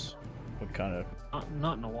swords. What kind of...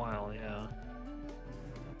 Not in a while, yeah.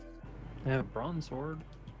 I have a bronze sword.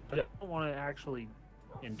 I don't want to actually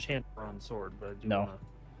enchant a bronze sword, but I do No. want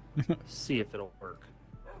to see if it'll work.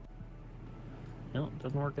 No, it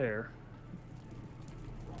doesn't work there.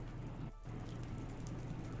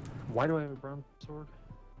 Why do I have a bronze sword?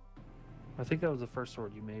 I think that was the first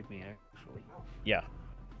sword you made me, actually. Yeah.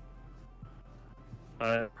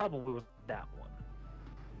 Probably was that one,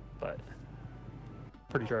 but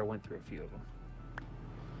pretty sure I went through a few of them.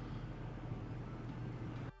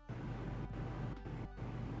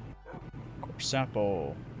 Core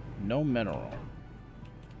sample. No mineral.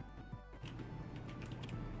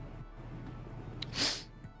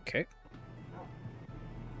 Okay.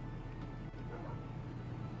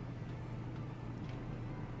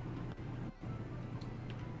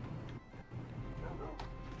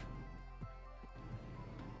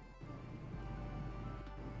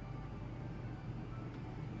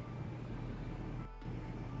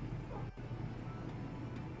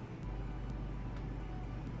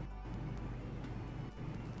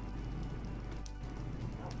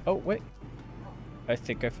 Oh, wait. I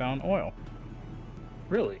think I found oil.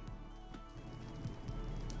 Really?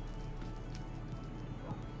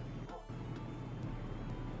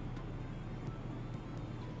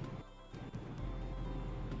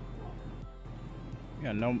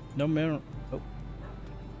 Yeah, no mineral. Oh.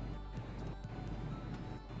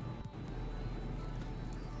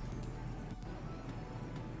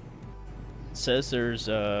 It says there's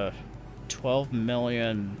 12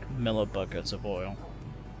 million millibuckets of oil.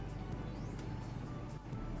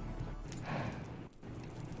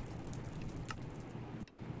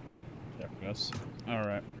 There it goes.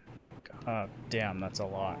 Alright. God damn, that's a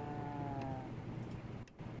lot.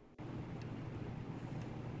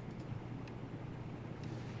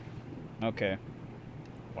 Okay.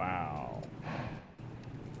 Wow.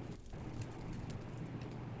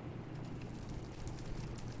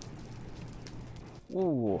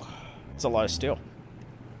 Ooh. It's a lot of steel.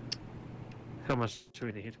 How much do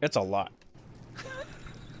we need? It's a lot.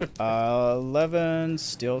 11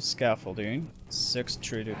 steel scaffolding, 6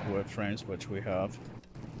 treated wood frames, which we have,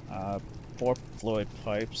 4 fluid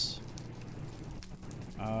pipes,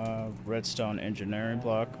 redstone engineering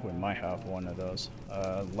block, we might have one of those,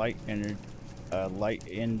 light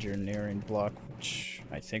engineering block, which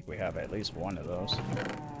I think we have at least one of those,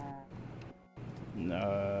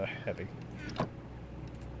 heavy.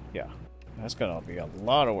 Yeah, that's gonna be a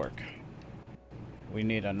lot of work. We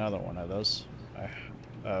need another one of those.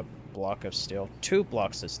 A block of steel, 2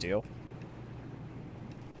 blocks of steel,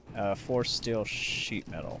 4 steel sheet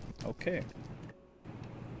metal. Okay,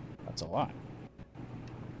 that's a lot.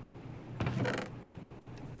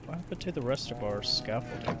 What happened to the rest of our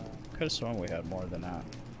scaffolding? Could have sworn we had more than that.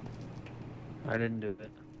 I didn't do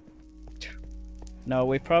it. No,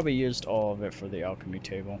 we probably used all of it for the alchemy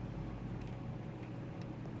table.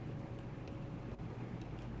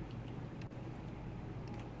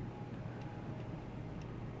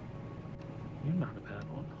 You're not a bad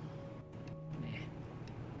one.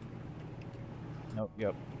 Nope.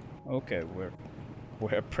 Yep. Okay, we're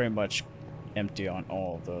pretty much empty on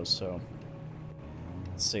all of those. So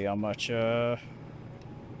let's see how much. Did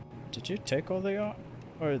you take all the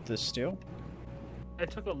steel? I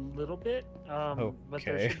took a little bit, but there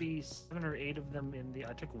Okay. should be 7 or 8 of them in the.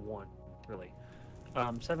 I took one, really.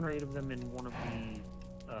 7 or 8 of them in one of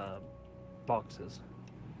the boxes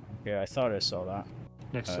Okay, I thought I saw that.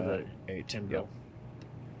 next to the 8. tin Yep. bill.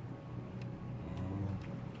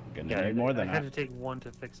 Gonna need more than I that. had to take one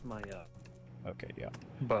to fix my Okay, yeah.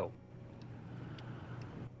 bow.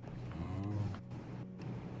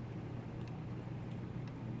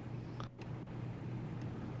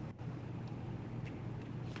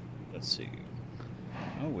 Let's see.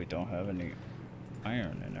 Oh, we don't have any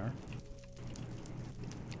iron in there.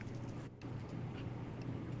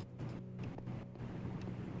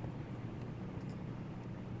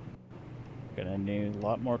 Gonna need a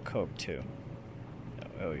lot more coke too.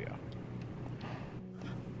 Oh yeah.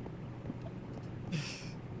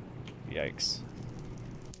 Yikes.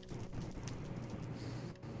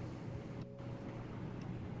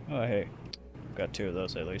 Oh hey, got 2 of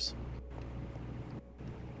those at least.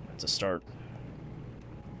 That's a start.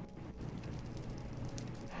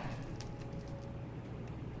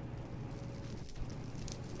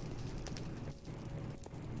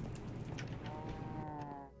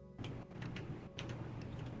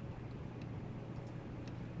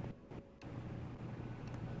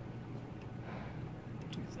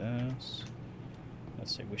 Do this.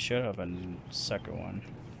 Let's see, we should have a second one.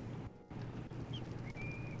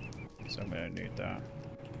 So I'm gonna need that.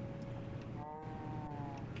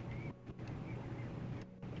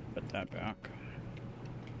 Put that back.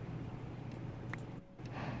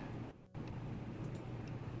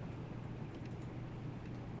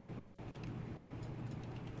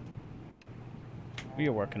 What are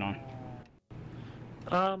you working on?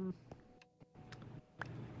 Um,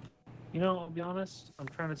 I'll be honest. I'm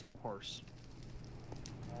trying to tame a horse.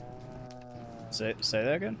 Say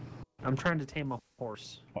that again? I'm trying to tame a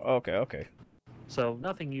horse. Okay, okay. So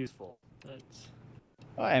nothing useful. It's.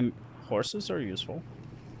 And horses are useful.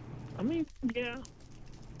 I mean, yeah.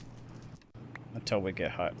 Until we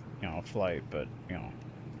get hot, flight, but,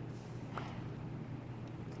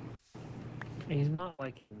 He's not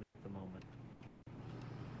liking me at the moment.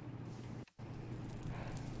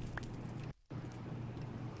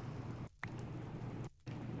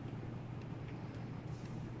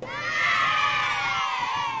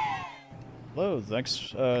 Hello,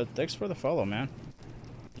 thanks for the follow, man.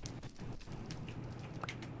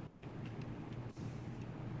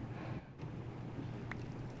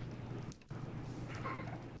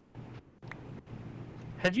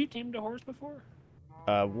 Had you tamed a horse before?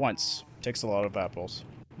 Once. Takes a lot of apples.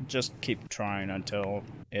 Just keep trying until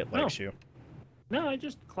it likes you. No, I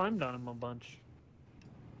just climbed on him a bunch.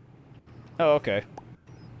 Oh, okay.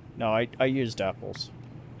 No, I used apples.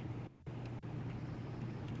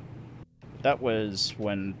 That was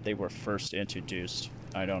when they were first introduced.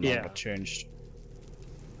 I don't know what changed.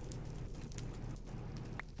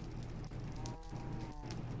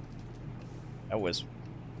 That was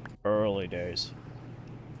early days.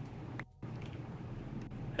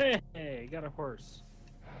 Hey, got a horse.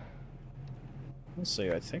 Let's see,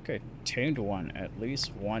 I think I tamed one at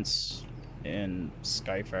least once in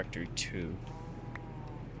Sky Factory 2.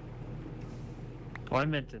 Oh, I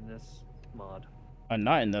meant in this mod.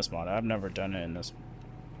 Not in this mod. I've never done it in this.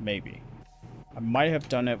 Maybe. I might have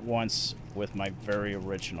done it once with my very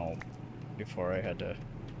original before I had to.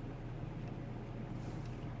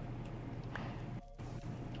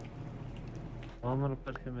 Well, I'm gonna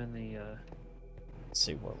put him in the, Let's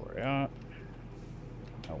see where we're at.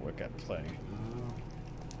 Oh, we got plenty.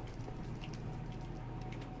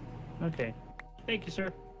 Okay. Thank you,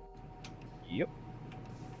 sir. Yep.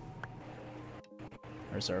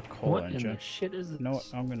 There's our coal What engine. in the shit is this? You know what?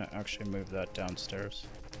 I'm gonna actually move that downstairs.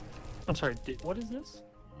 I'm sorry, what is this?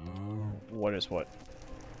 What is what?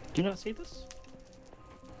 Do you not see this?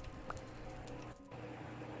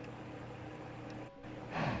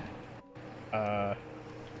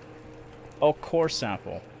 Oh, core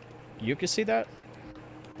sample. You can see that?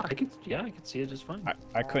 I could see it just fine.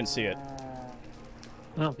 I couldn't see it.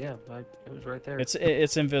 Oh yeah, it was right there.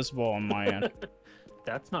 It's invisible on my end.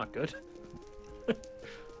 That's not good.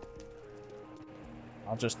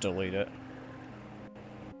 I'll just delete it.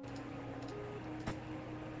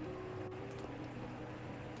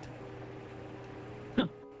 Huh.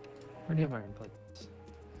 Where do you have iron plates?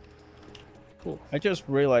 Cool. I just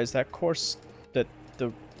realized that course that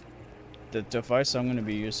the device I'm going to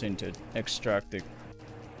be using to extract the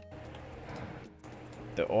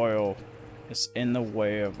oil is in the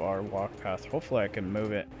way of our walk path. Hopefully I can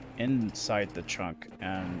move it inside the chunk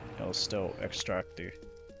and it'll still extract the...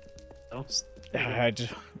 Oh,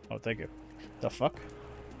 oh, thank you. The fuck?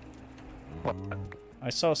 what? I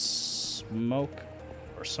saw smoke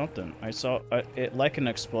or something. I saw it like an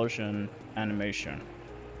explosion animation.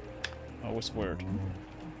 That was weird.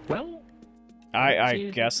 Well,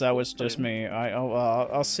 I guess that was just me.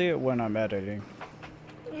 I'll see it when I'm editing.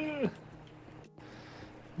 As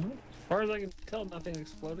far as I can tell, nothing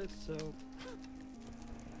exploded, so...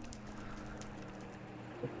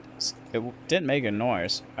 It didn't make a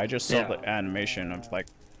noise. I just saw the animation of, like,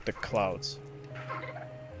 the clouds.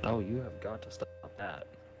 Oh, you have got to stop that.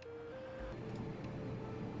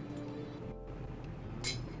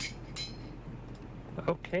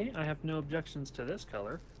 Okay, I have no objections to this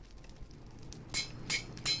color.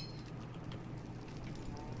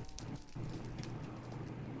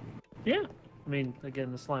 Yeah, I mean,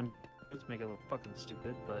 again, the slime does make it look fucking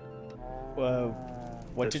stupid, but...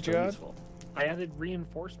 What did you add? Useful. I added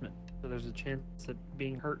reinforcement, so there's a chance that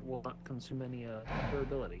being hurt will not consume any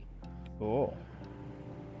durability. Cool.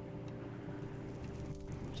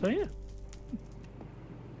 So yeah.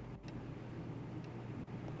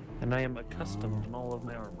 And I am accustomed in all of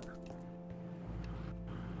my armor.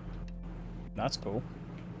 That's cool.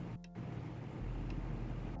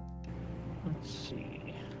 Let's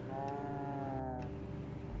see.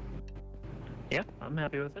 Yeah, I'm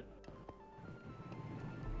happy with it.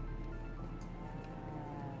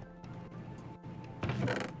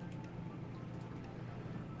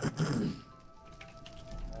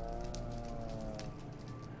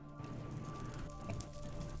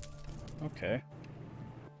 Okay.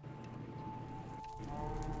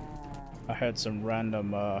 I had some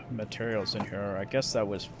random materials in here. I guess that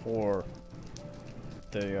was for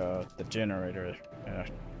the generator. I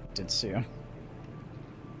didn't see them.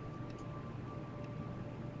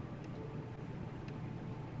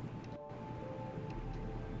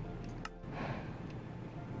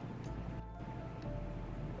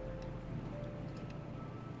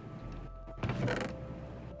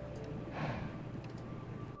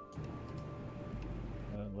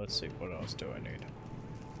 let's see, what else do I need?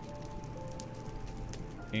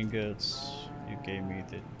 Ingots, you gave me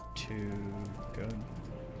the 2, good.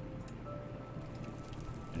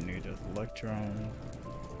 I need an electron.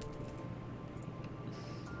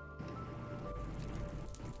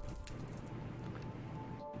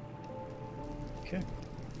 Okay.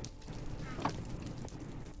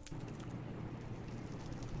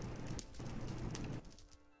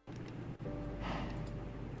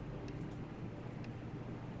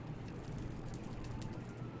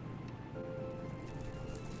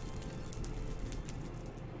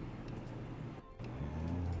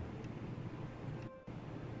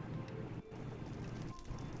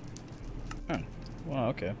 Well,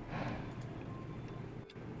 okay.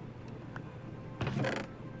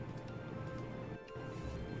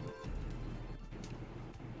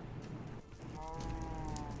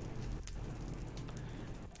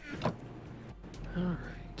 All right.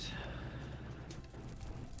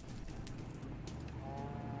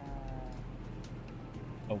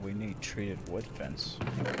 Oh, we need treated wood fence.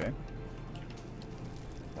 Okay.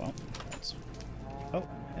 Well, that's... Oh,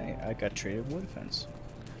 hey, I got treated wood fence.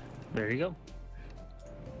 There you go.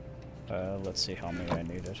 Let's see how many I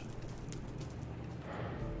needed.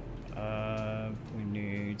 We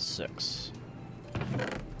need 6.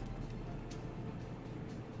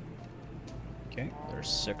 Okay, there's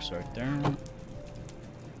 6 right there.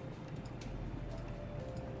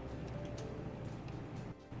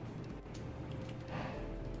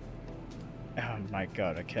 Oh my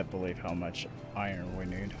god, I can't believe how much iron we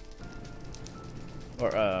need.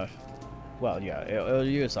 Or, well, yeah, it'll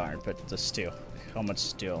use iron, but the steel. How much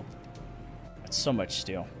steel? That's so much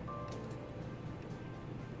steel.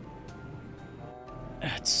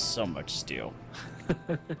 That's so much steel.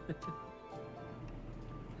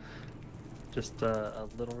 Just a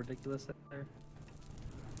little ridiculous there.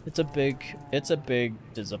 It's a big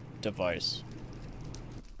device.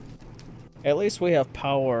 At least we have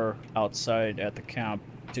power outside at the camp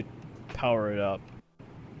to power it up.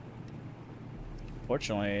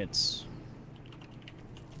 Fortunately, it's...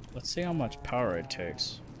 Let's see how much power it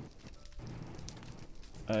takes.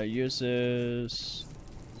 Uses...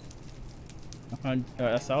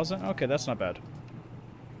 1,000? Okay, that's not bad.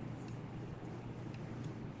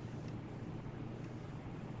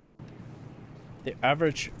 The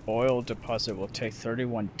average oil deposit will take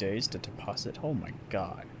 31 days to deposit. Oh my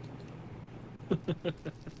god.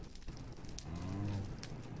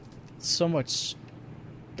 So much...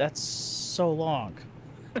 That's so long.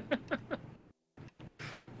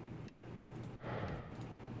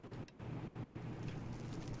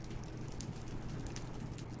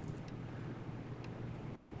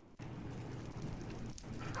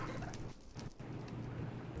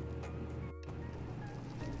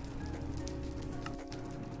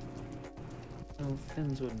 No,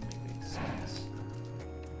 fins wouldn't make any sense.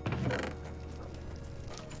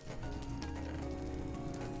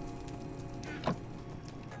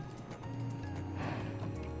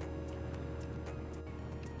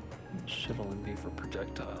 Should only be for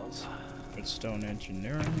projectiles. Redstone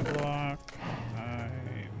engineering block. I'm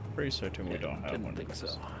pretty certain we don't have one. I think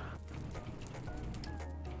so.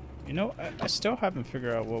 You know, I still haven't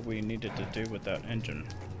figured out what we needed to do with that engine.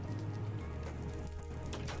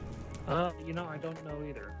 You know, I don't know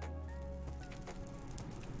either.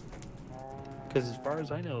 Because as far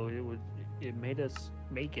as I know, it made us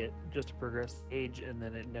make it just to progress the age, and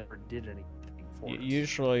then it never did anything for us.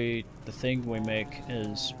 Usually, the thing we make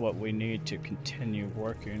is what we need to continue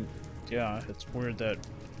working. Yeah, it's weird that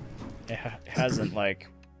it hasn't like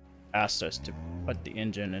asked us to put the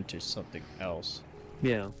engine into something else.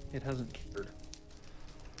 Yeah, it hasn't cured.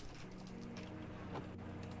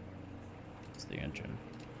 It's the engine.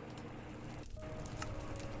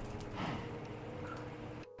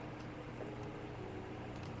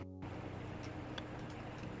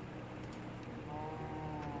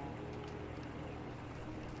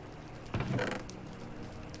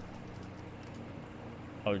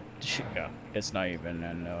 Oh, yeah, it's not even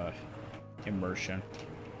an immersion.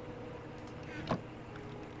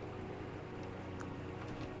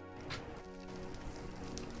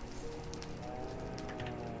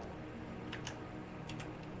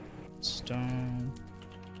 Stone.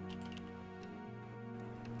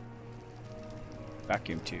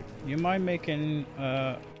 Vacuum tube. You mind making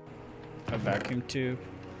a vacuum tube?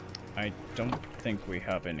 I don't think we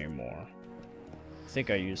have any more. I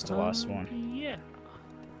think I used the last one. Yeah.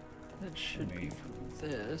 That should be from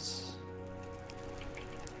this.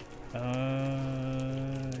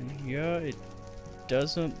 Yeah, it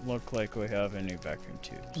doesn't look like we have any vacuum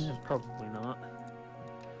tubes. Yeah, probably not.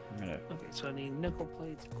 Okay, so I need nickel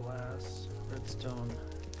plates, glass, redstone,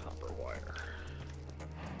 copper wire.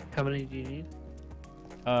 How many do you need?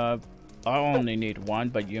 I only need one,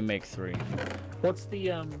 but you make 3. What's the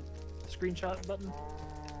screenshot button?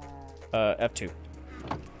 F2.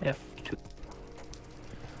 F2.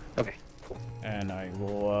 Okay, cool. And I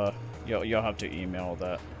will, you'll have to email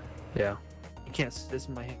that. Yeah. You can't see this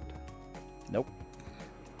in my hand. Nope.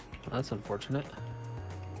 Well, that's unfortunate.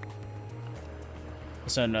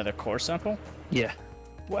 Is that another core sample? Yeah.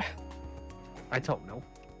 What? I don't know.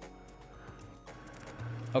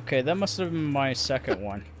 Okay, that must have been my second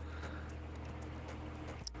one.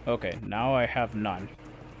 Okay, now I have none.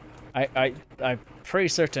 I'm pretty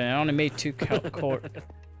certain I only made 2 core.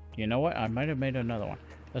 You know what? I might have made another one.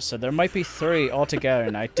 So there might be 3 altogether,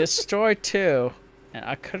 and I destroyed 2,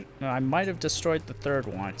 and I might have destroyed the 3rd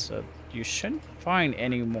one. So you shouldn't find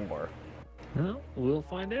any more. Well, we'll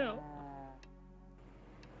find out.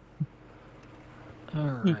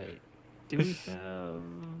 All right. Do we have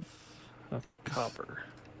a copper?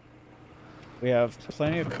 We have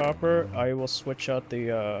plenty of copper. I will switch out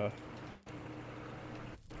the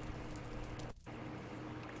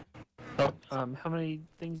how many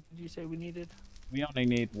things did you say we needed? We only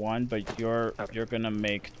need 1, but you're gonna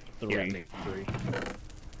make 3. Yeah, make 3.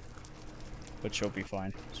 Which will be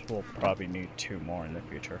fine. So we'll probably need 2 more in the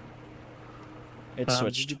future. It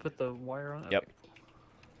switched. Did you put the wire on? Yep. Okay.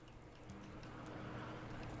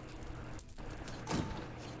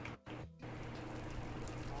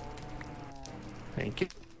 Thank you.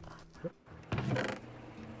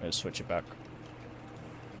 I'll switch it back.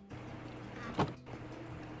 I'll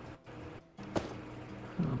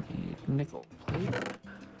need nickel plate.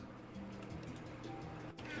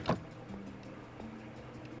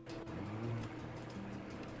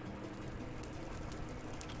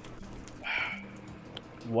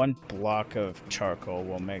 One block of charcoal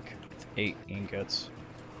will make 8 ingots.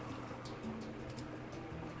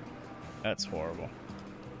 That's horrible.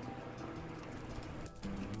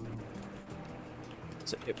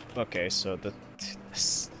 So, okay, so the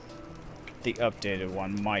updated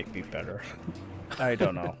one might be better. I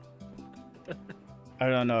don't know. I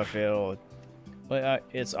don't know if it'll... But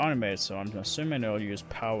it's automated, so I'm assuming it'll use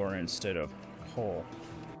power instead of coal.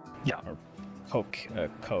 Yeah. Or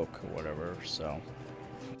coke or whatever, so...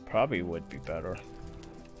 Probably would be better.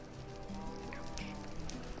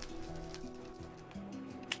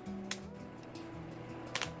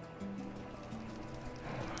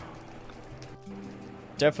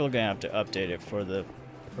 Definitely gonna have to update it for the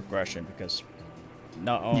progression, because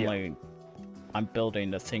not only I'm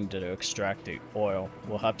building the thing to extract the oil,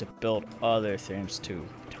 we'll have to build other things to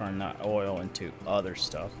turn that oil into other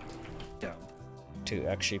stuff. Yeah. To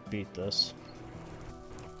actually beat this.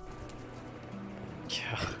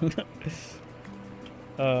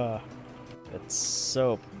 Yeah. It's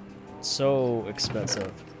so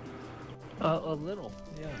expensive. A little,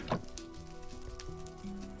 yeah.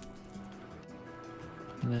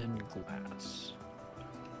 And then glass.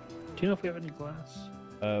 Do you know if we have any glass?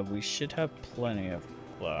 We should have plenty of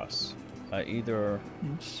glass. Either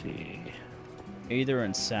Let's see. Either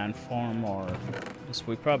in sand form or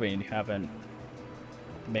we probably haven't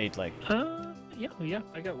made like. Yeah,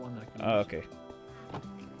 I got one that I can Oh, use. okay.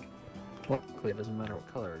 Luckily, it doesn't matter what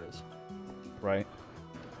color it is. Right.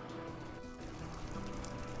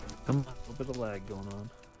 Come on, a little bit of lag going on.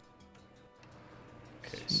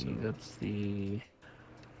 Okay, See, so that's the.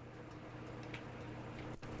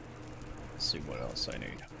 let's see what else I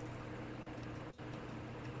need.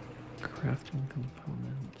 Crafting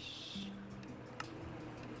components.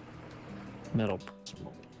 Metal press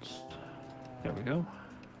molds. There we go.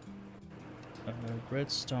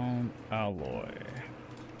 Redstone alloy.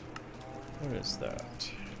 What is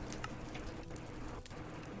that?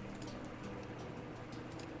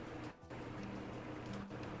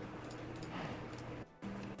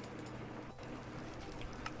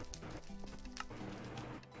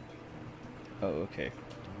 Oh, okay.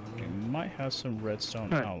 We might have some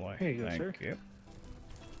redstone Alright, alloy. here you go, Thank sir. you.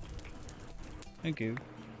 Thank you.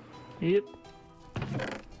 Yep.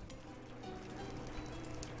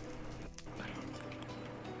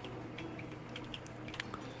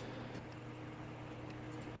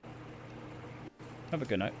 Have a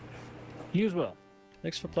good night. You as well.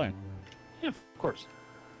 Thanks for playing. Yeah, of course.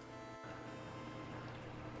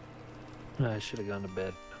 I should have gone to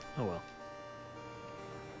bed. Oh well.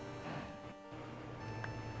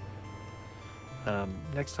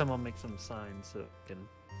 Next time I'll make some signs so we can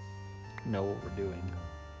know what we're doing.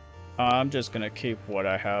 I'm just gonna keep what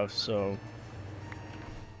I have, so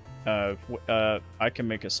I can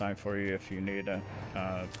make a sign for you if you need it.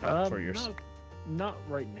 For your. No, Not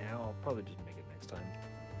right now. I'll probably just make it next time.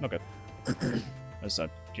 Okay. That's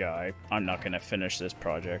not, yeah, I'm not gonna finish this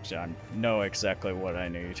project. I know exactly what I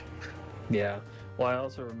need. Yeah. Well, I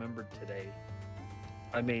also remembered today.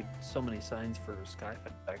 I made so many signs for Sky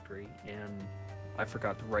Factory, and I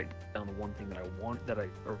forgot to write down the one thing that I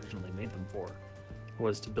originally made them for,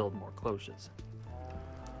 was to build more cloches.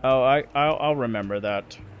 Oh, I'll remember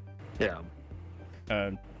that. Yeah.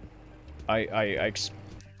 I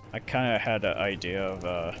kind of had an idea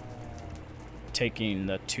of taking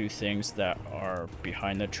the two things that are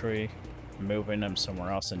behind the tree, moving them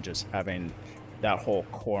somewhere else, and just having that whole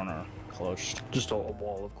corner closed. Just a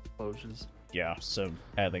wall of cloches. Yeah, so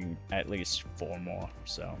adding at least 4 more.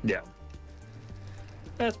 So yeah,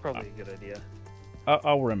 that's probably a good idea.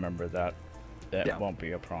 I'll remember that. That won't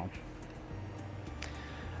be a problem.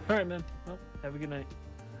 All right, man. Well, have a good night.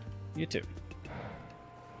 You too.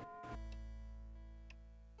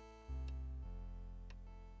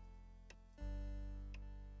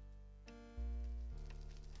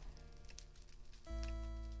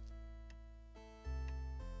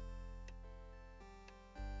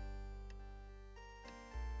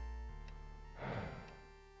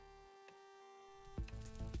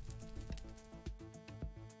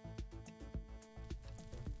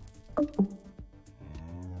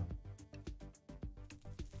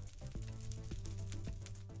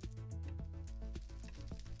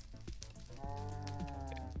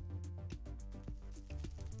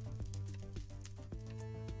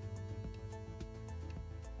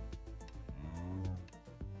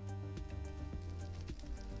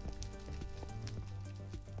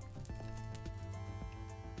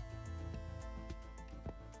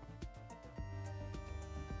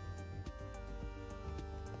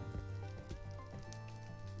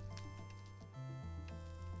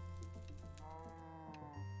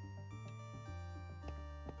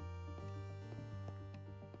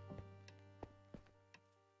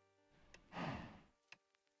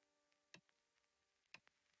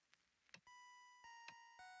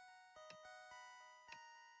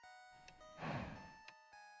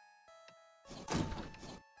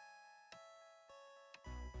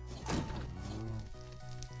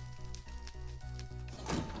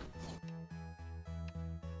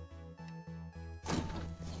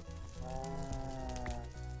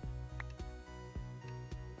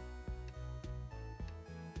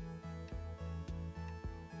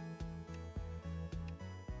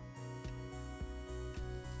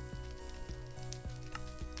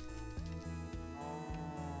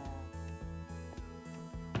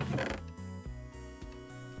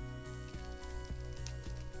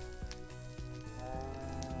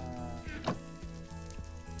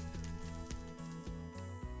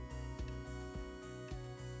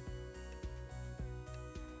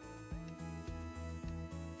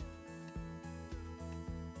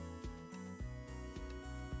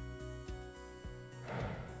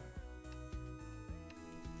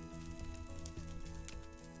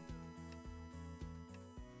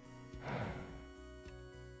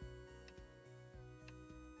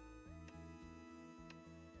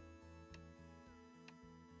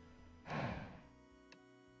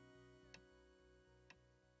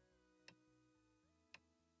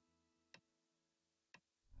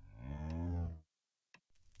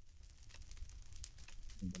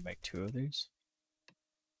 Make 2 of these?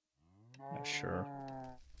 Sure.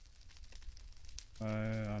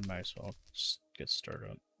 I might as well get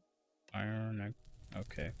started. Iron,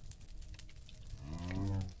 okay.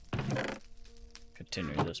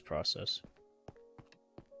 Continue this process.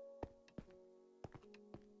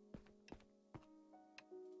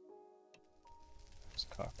 It's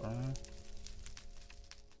copper.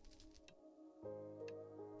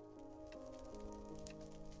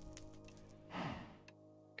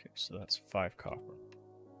 Okay, so that's 5 copper.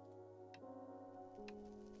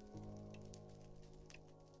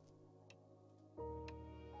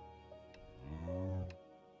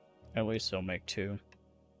 At least I'll make 2.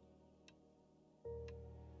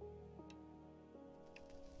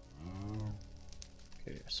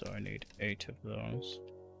 Okay, so I need 8 of those.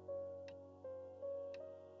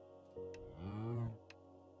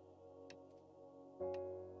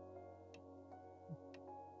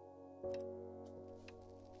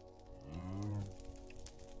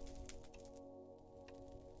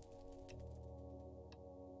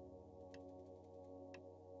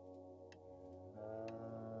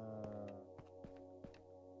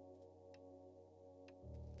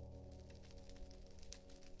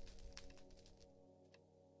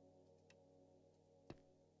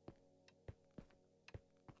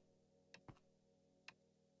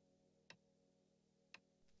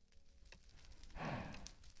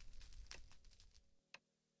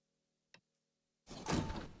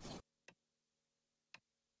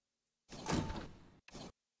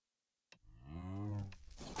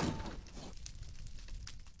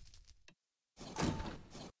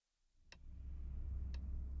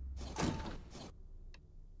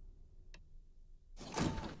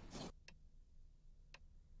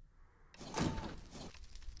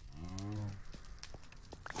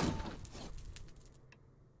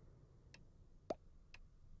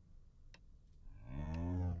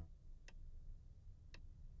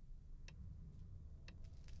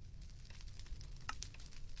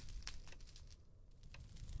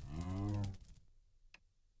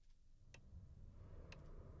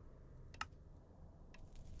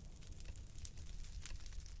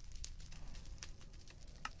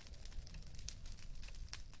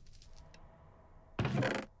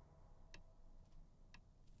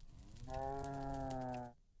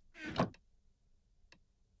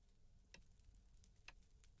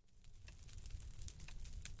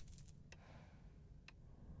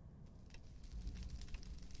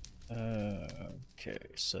 Okay,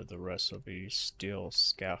 so the rest will be steel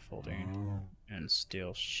scaffolding and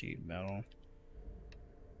steel sheet metal.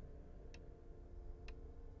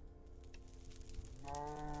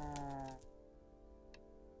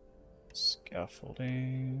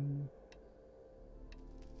 Scaffolding.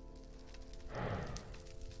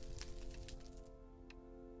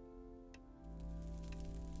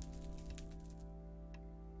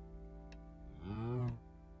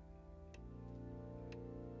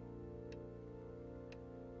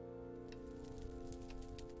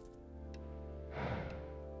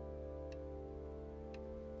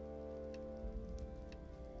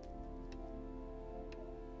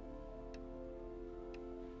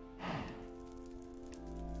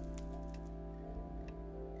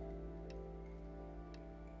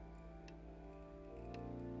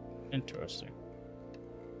 Interesting.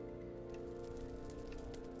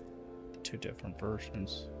 Two different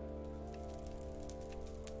versions.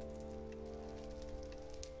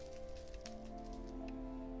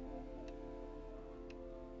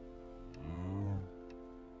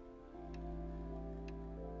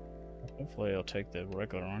 Hopefully I'll take the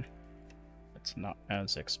regular one. It's not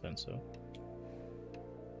as expensive.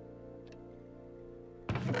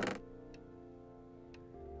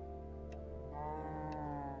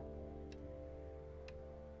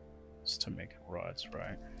 It's to make rods,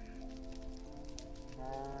 right?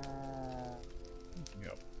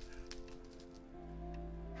 Yep.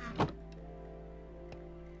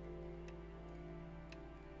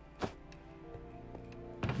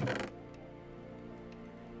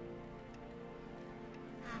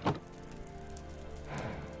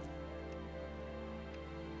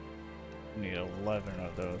 Need 11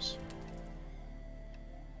 of those.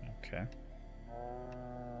 Okay.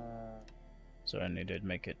 So I need to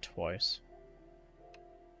make it twice.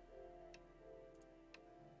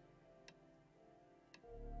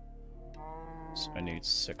 So I need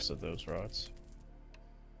 6 of those rods.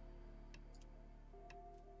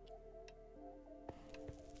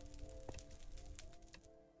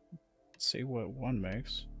 Let's see what one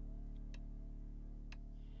makes.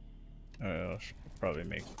 I should probably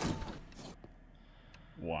make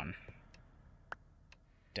 1.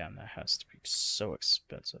 Damn, that has to be so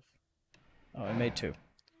expensive. Oh, I made 2.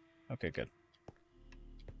 Okay, good.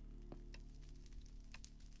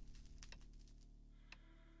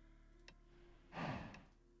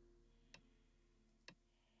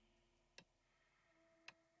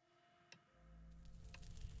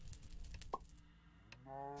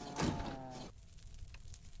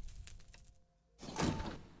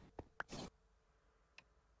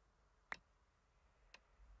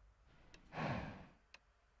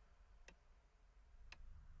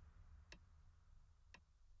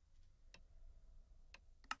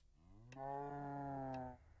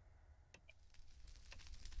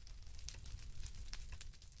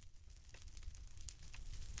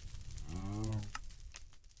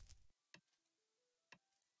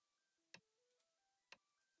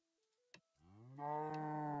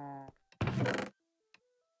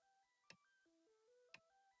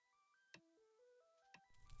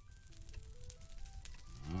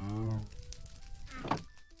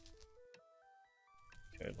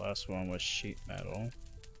 Okay, last one was sheet metal.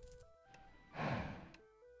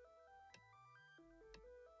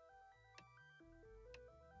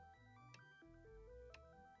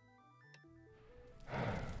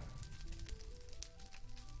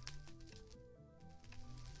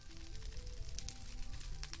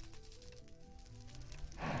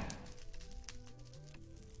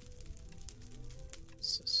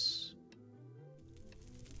 What's this?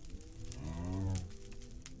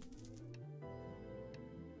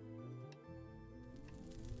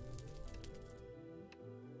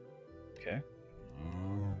 Okay.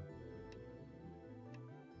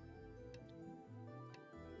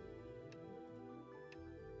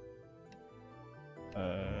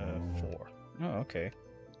 4. Oh, okay.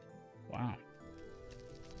 Wow.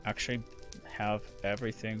 Actually have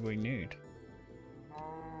everything we need.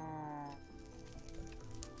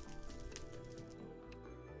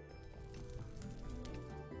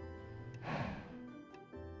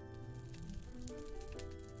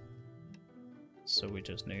 So we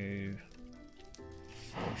just need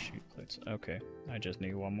 4 sheet plates. Okay, I just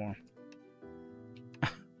need 1 more.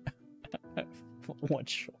 1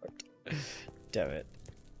 short. Damn it.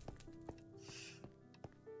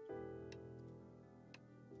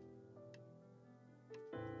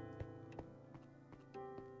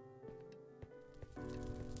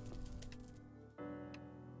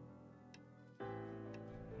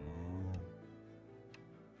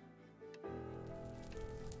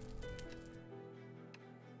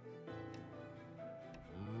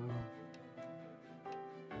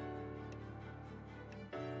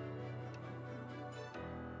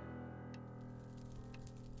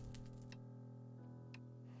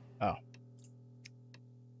 Oh.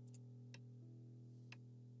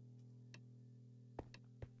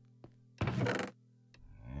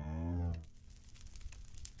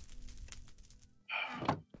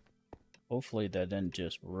 Hopefully that didn't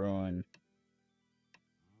just ruin.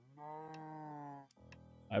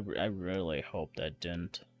 I really hope that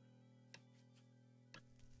didn't.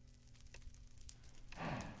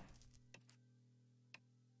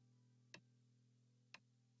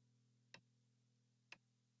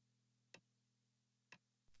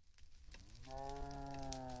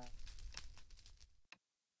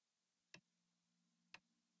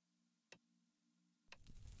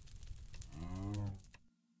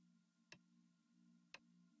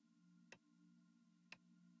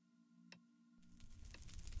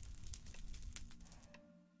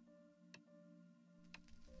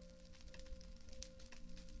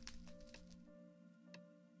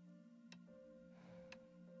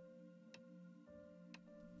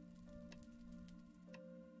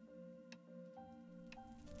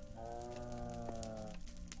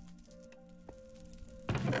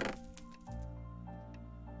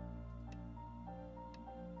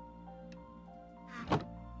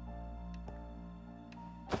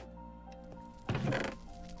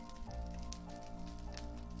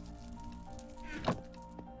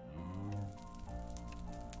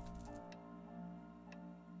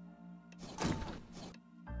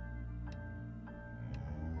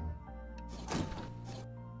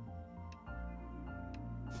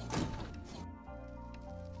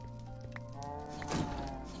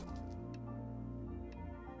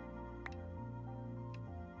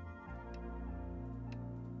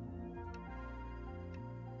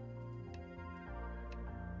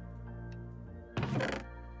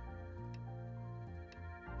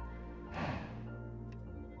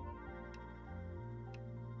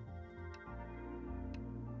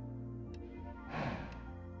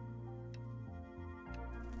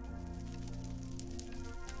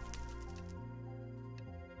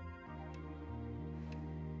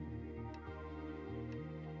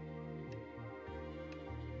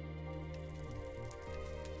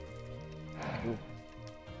 Ooh.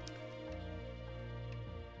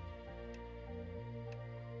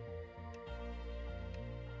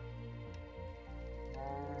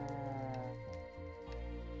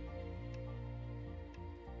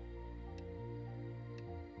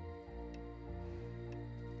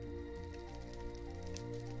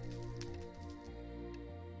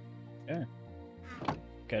 Yeah.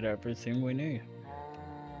 Got everything we need.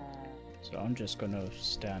 So I'm just gonna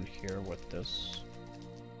stand here with this.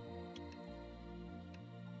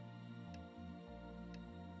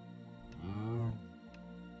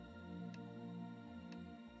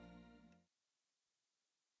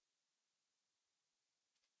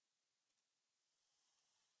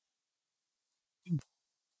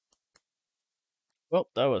 Well,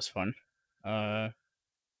 that was fun. Uh,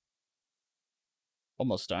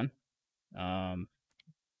 almost done. Um,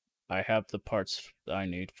 I have the parts I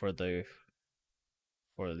need for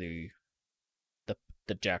for the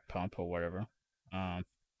the jack pump or whatever. Um,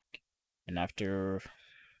 and after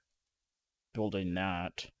building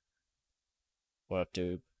that, we'll have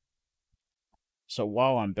to. So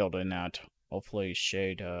while I'm building that, hopefully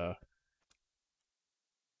Shade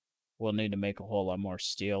will need to make a whole lot more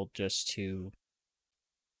steel just to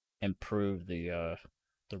improve the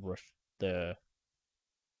ref, the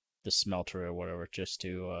smelter or whatever, just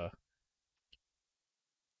to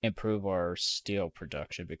improve our steel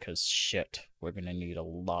production, because shit, we're gonna need a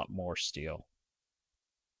lot more steel.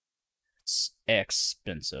 It's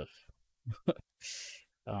expensive.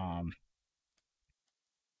 um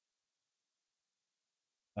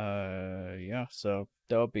yeah, so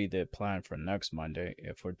that'll be the plan for next Monday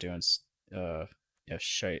if we're doing if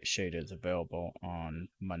Shade is available on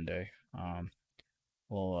Monday.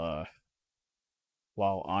 We'll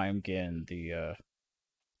while I'm getting the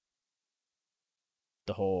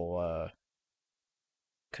whole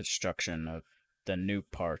construction of the new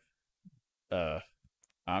part, uh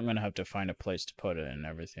I'm gonna have to find a place to put it and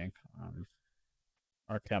everything.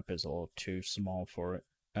 Our camp is a little too small for it.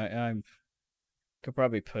 I could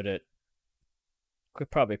probably put it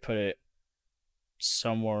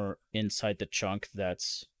somewhere inside the chunk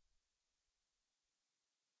that's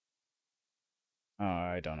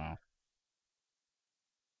I don't know.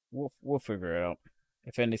 We'll figure it out.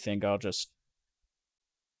 If anything, I'll just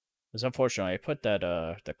because unfortunately I put that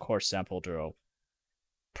the core sample drill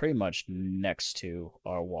pretty much next to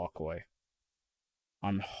our walkway.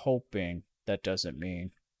 I'm hoping that doesn't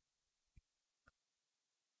mean.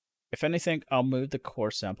 If anything, I'll move the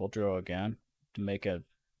core sample drill again to make it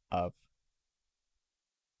a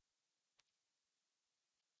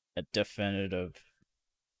a definitive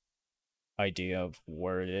idea of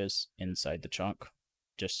where it is inside the chunk,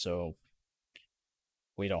 just so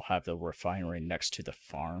we don't have the refinery next to the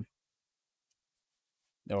farm.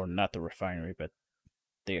 Or not the refinery, but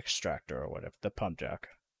the extractor or whatever, the pump jack.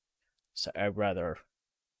 So I'd rather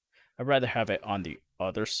have it on the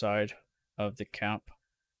other side of the camp.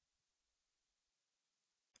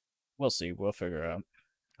 We'll see. We'll figure out.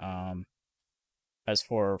 Um, as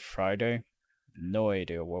for Friday, no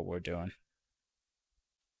idea what we're doing.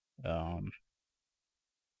 Um,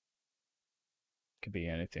 could be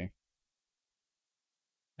anything,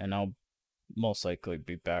 and I'll most likely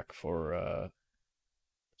be back for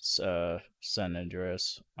San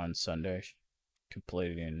Andreas on Sunday,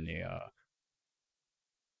 completing the.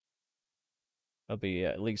 I'll be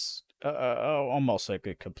at least. I'll most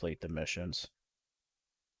likely complete the missions,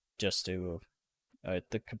 just to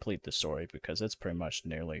complete the story because it's pretty much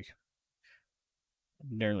nearly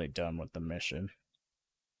done with the mission,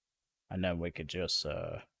 and then we could just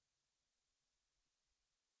uh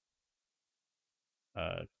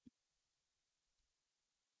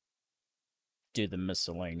do the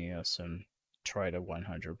miscellaneous and try to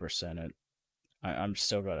 100% it. I'm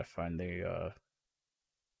still gotta find the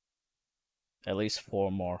at least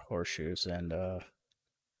 4 more horseshoes and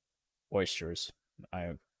oysters.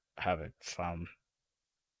 I haven't found.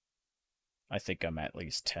 I think I'm at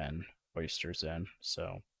least 10 oysters in,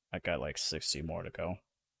 so I got like 60 more to go.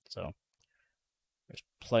 So there's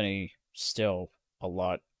plenty, still a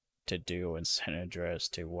lot to do in San Andreas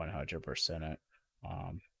to 100% it.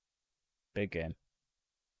 Big game.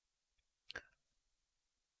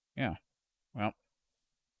 Yeah. Well,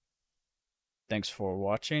 thanks for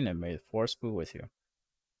watching, and may the force be with you.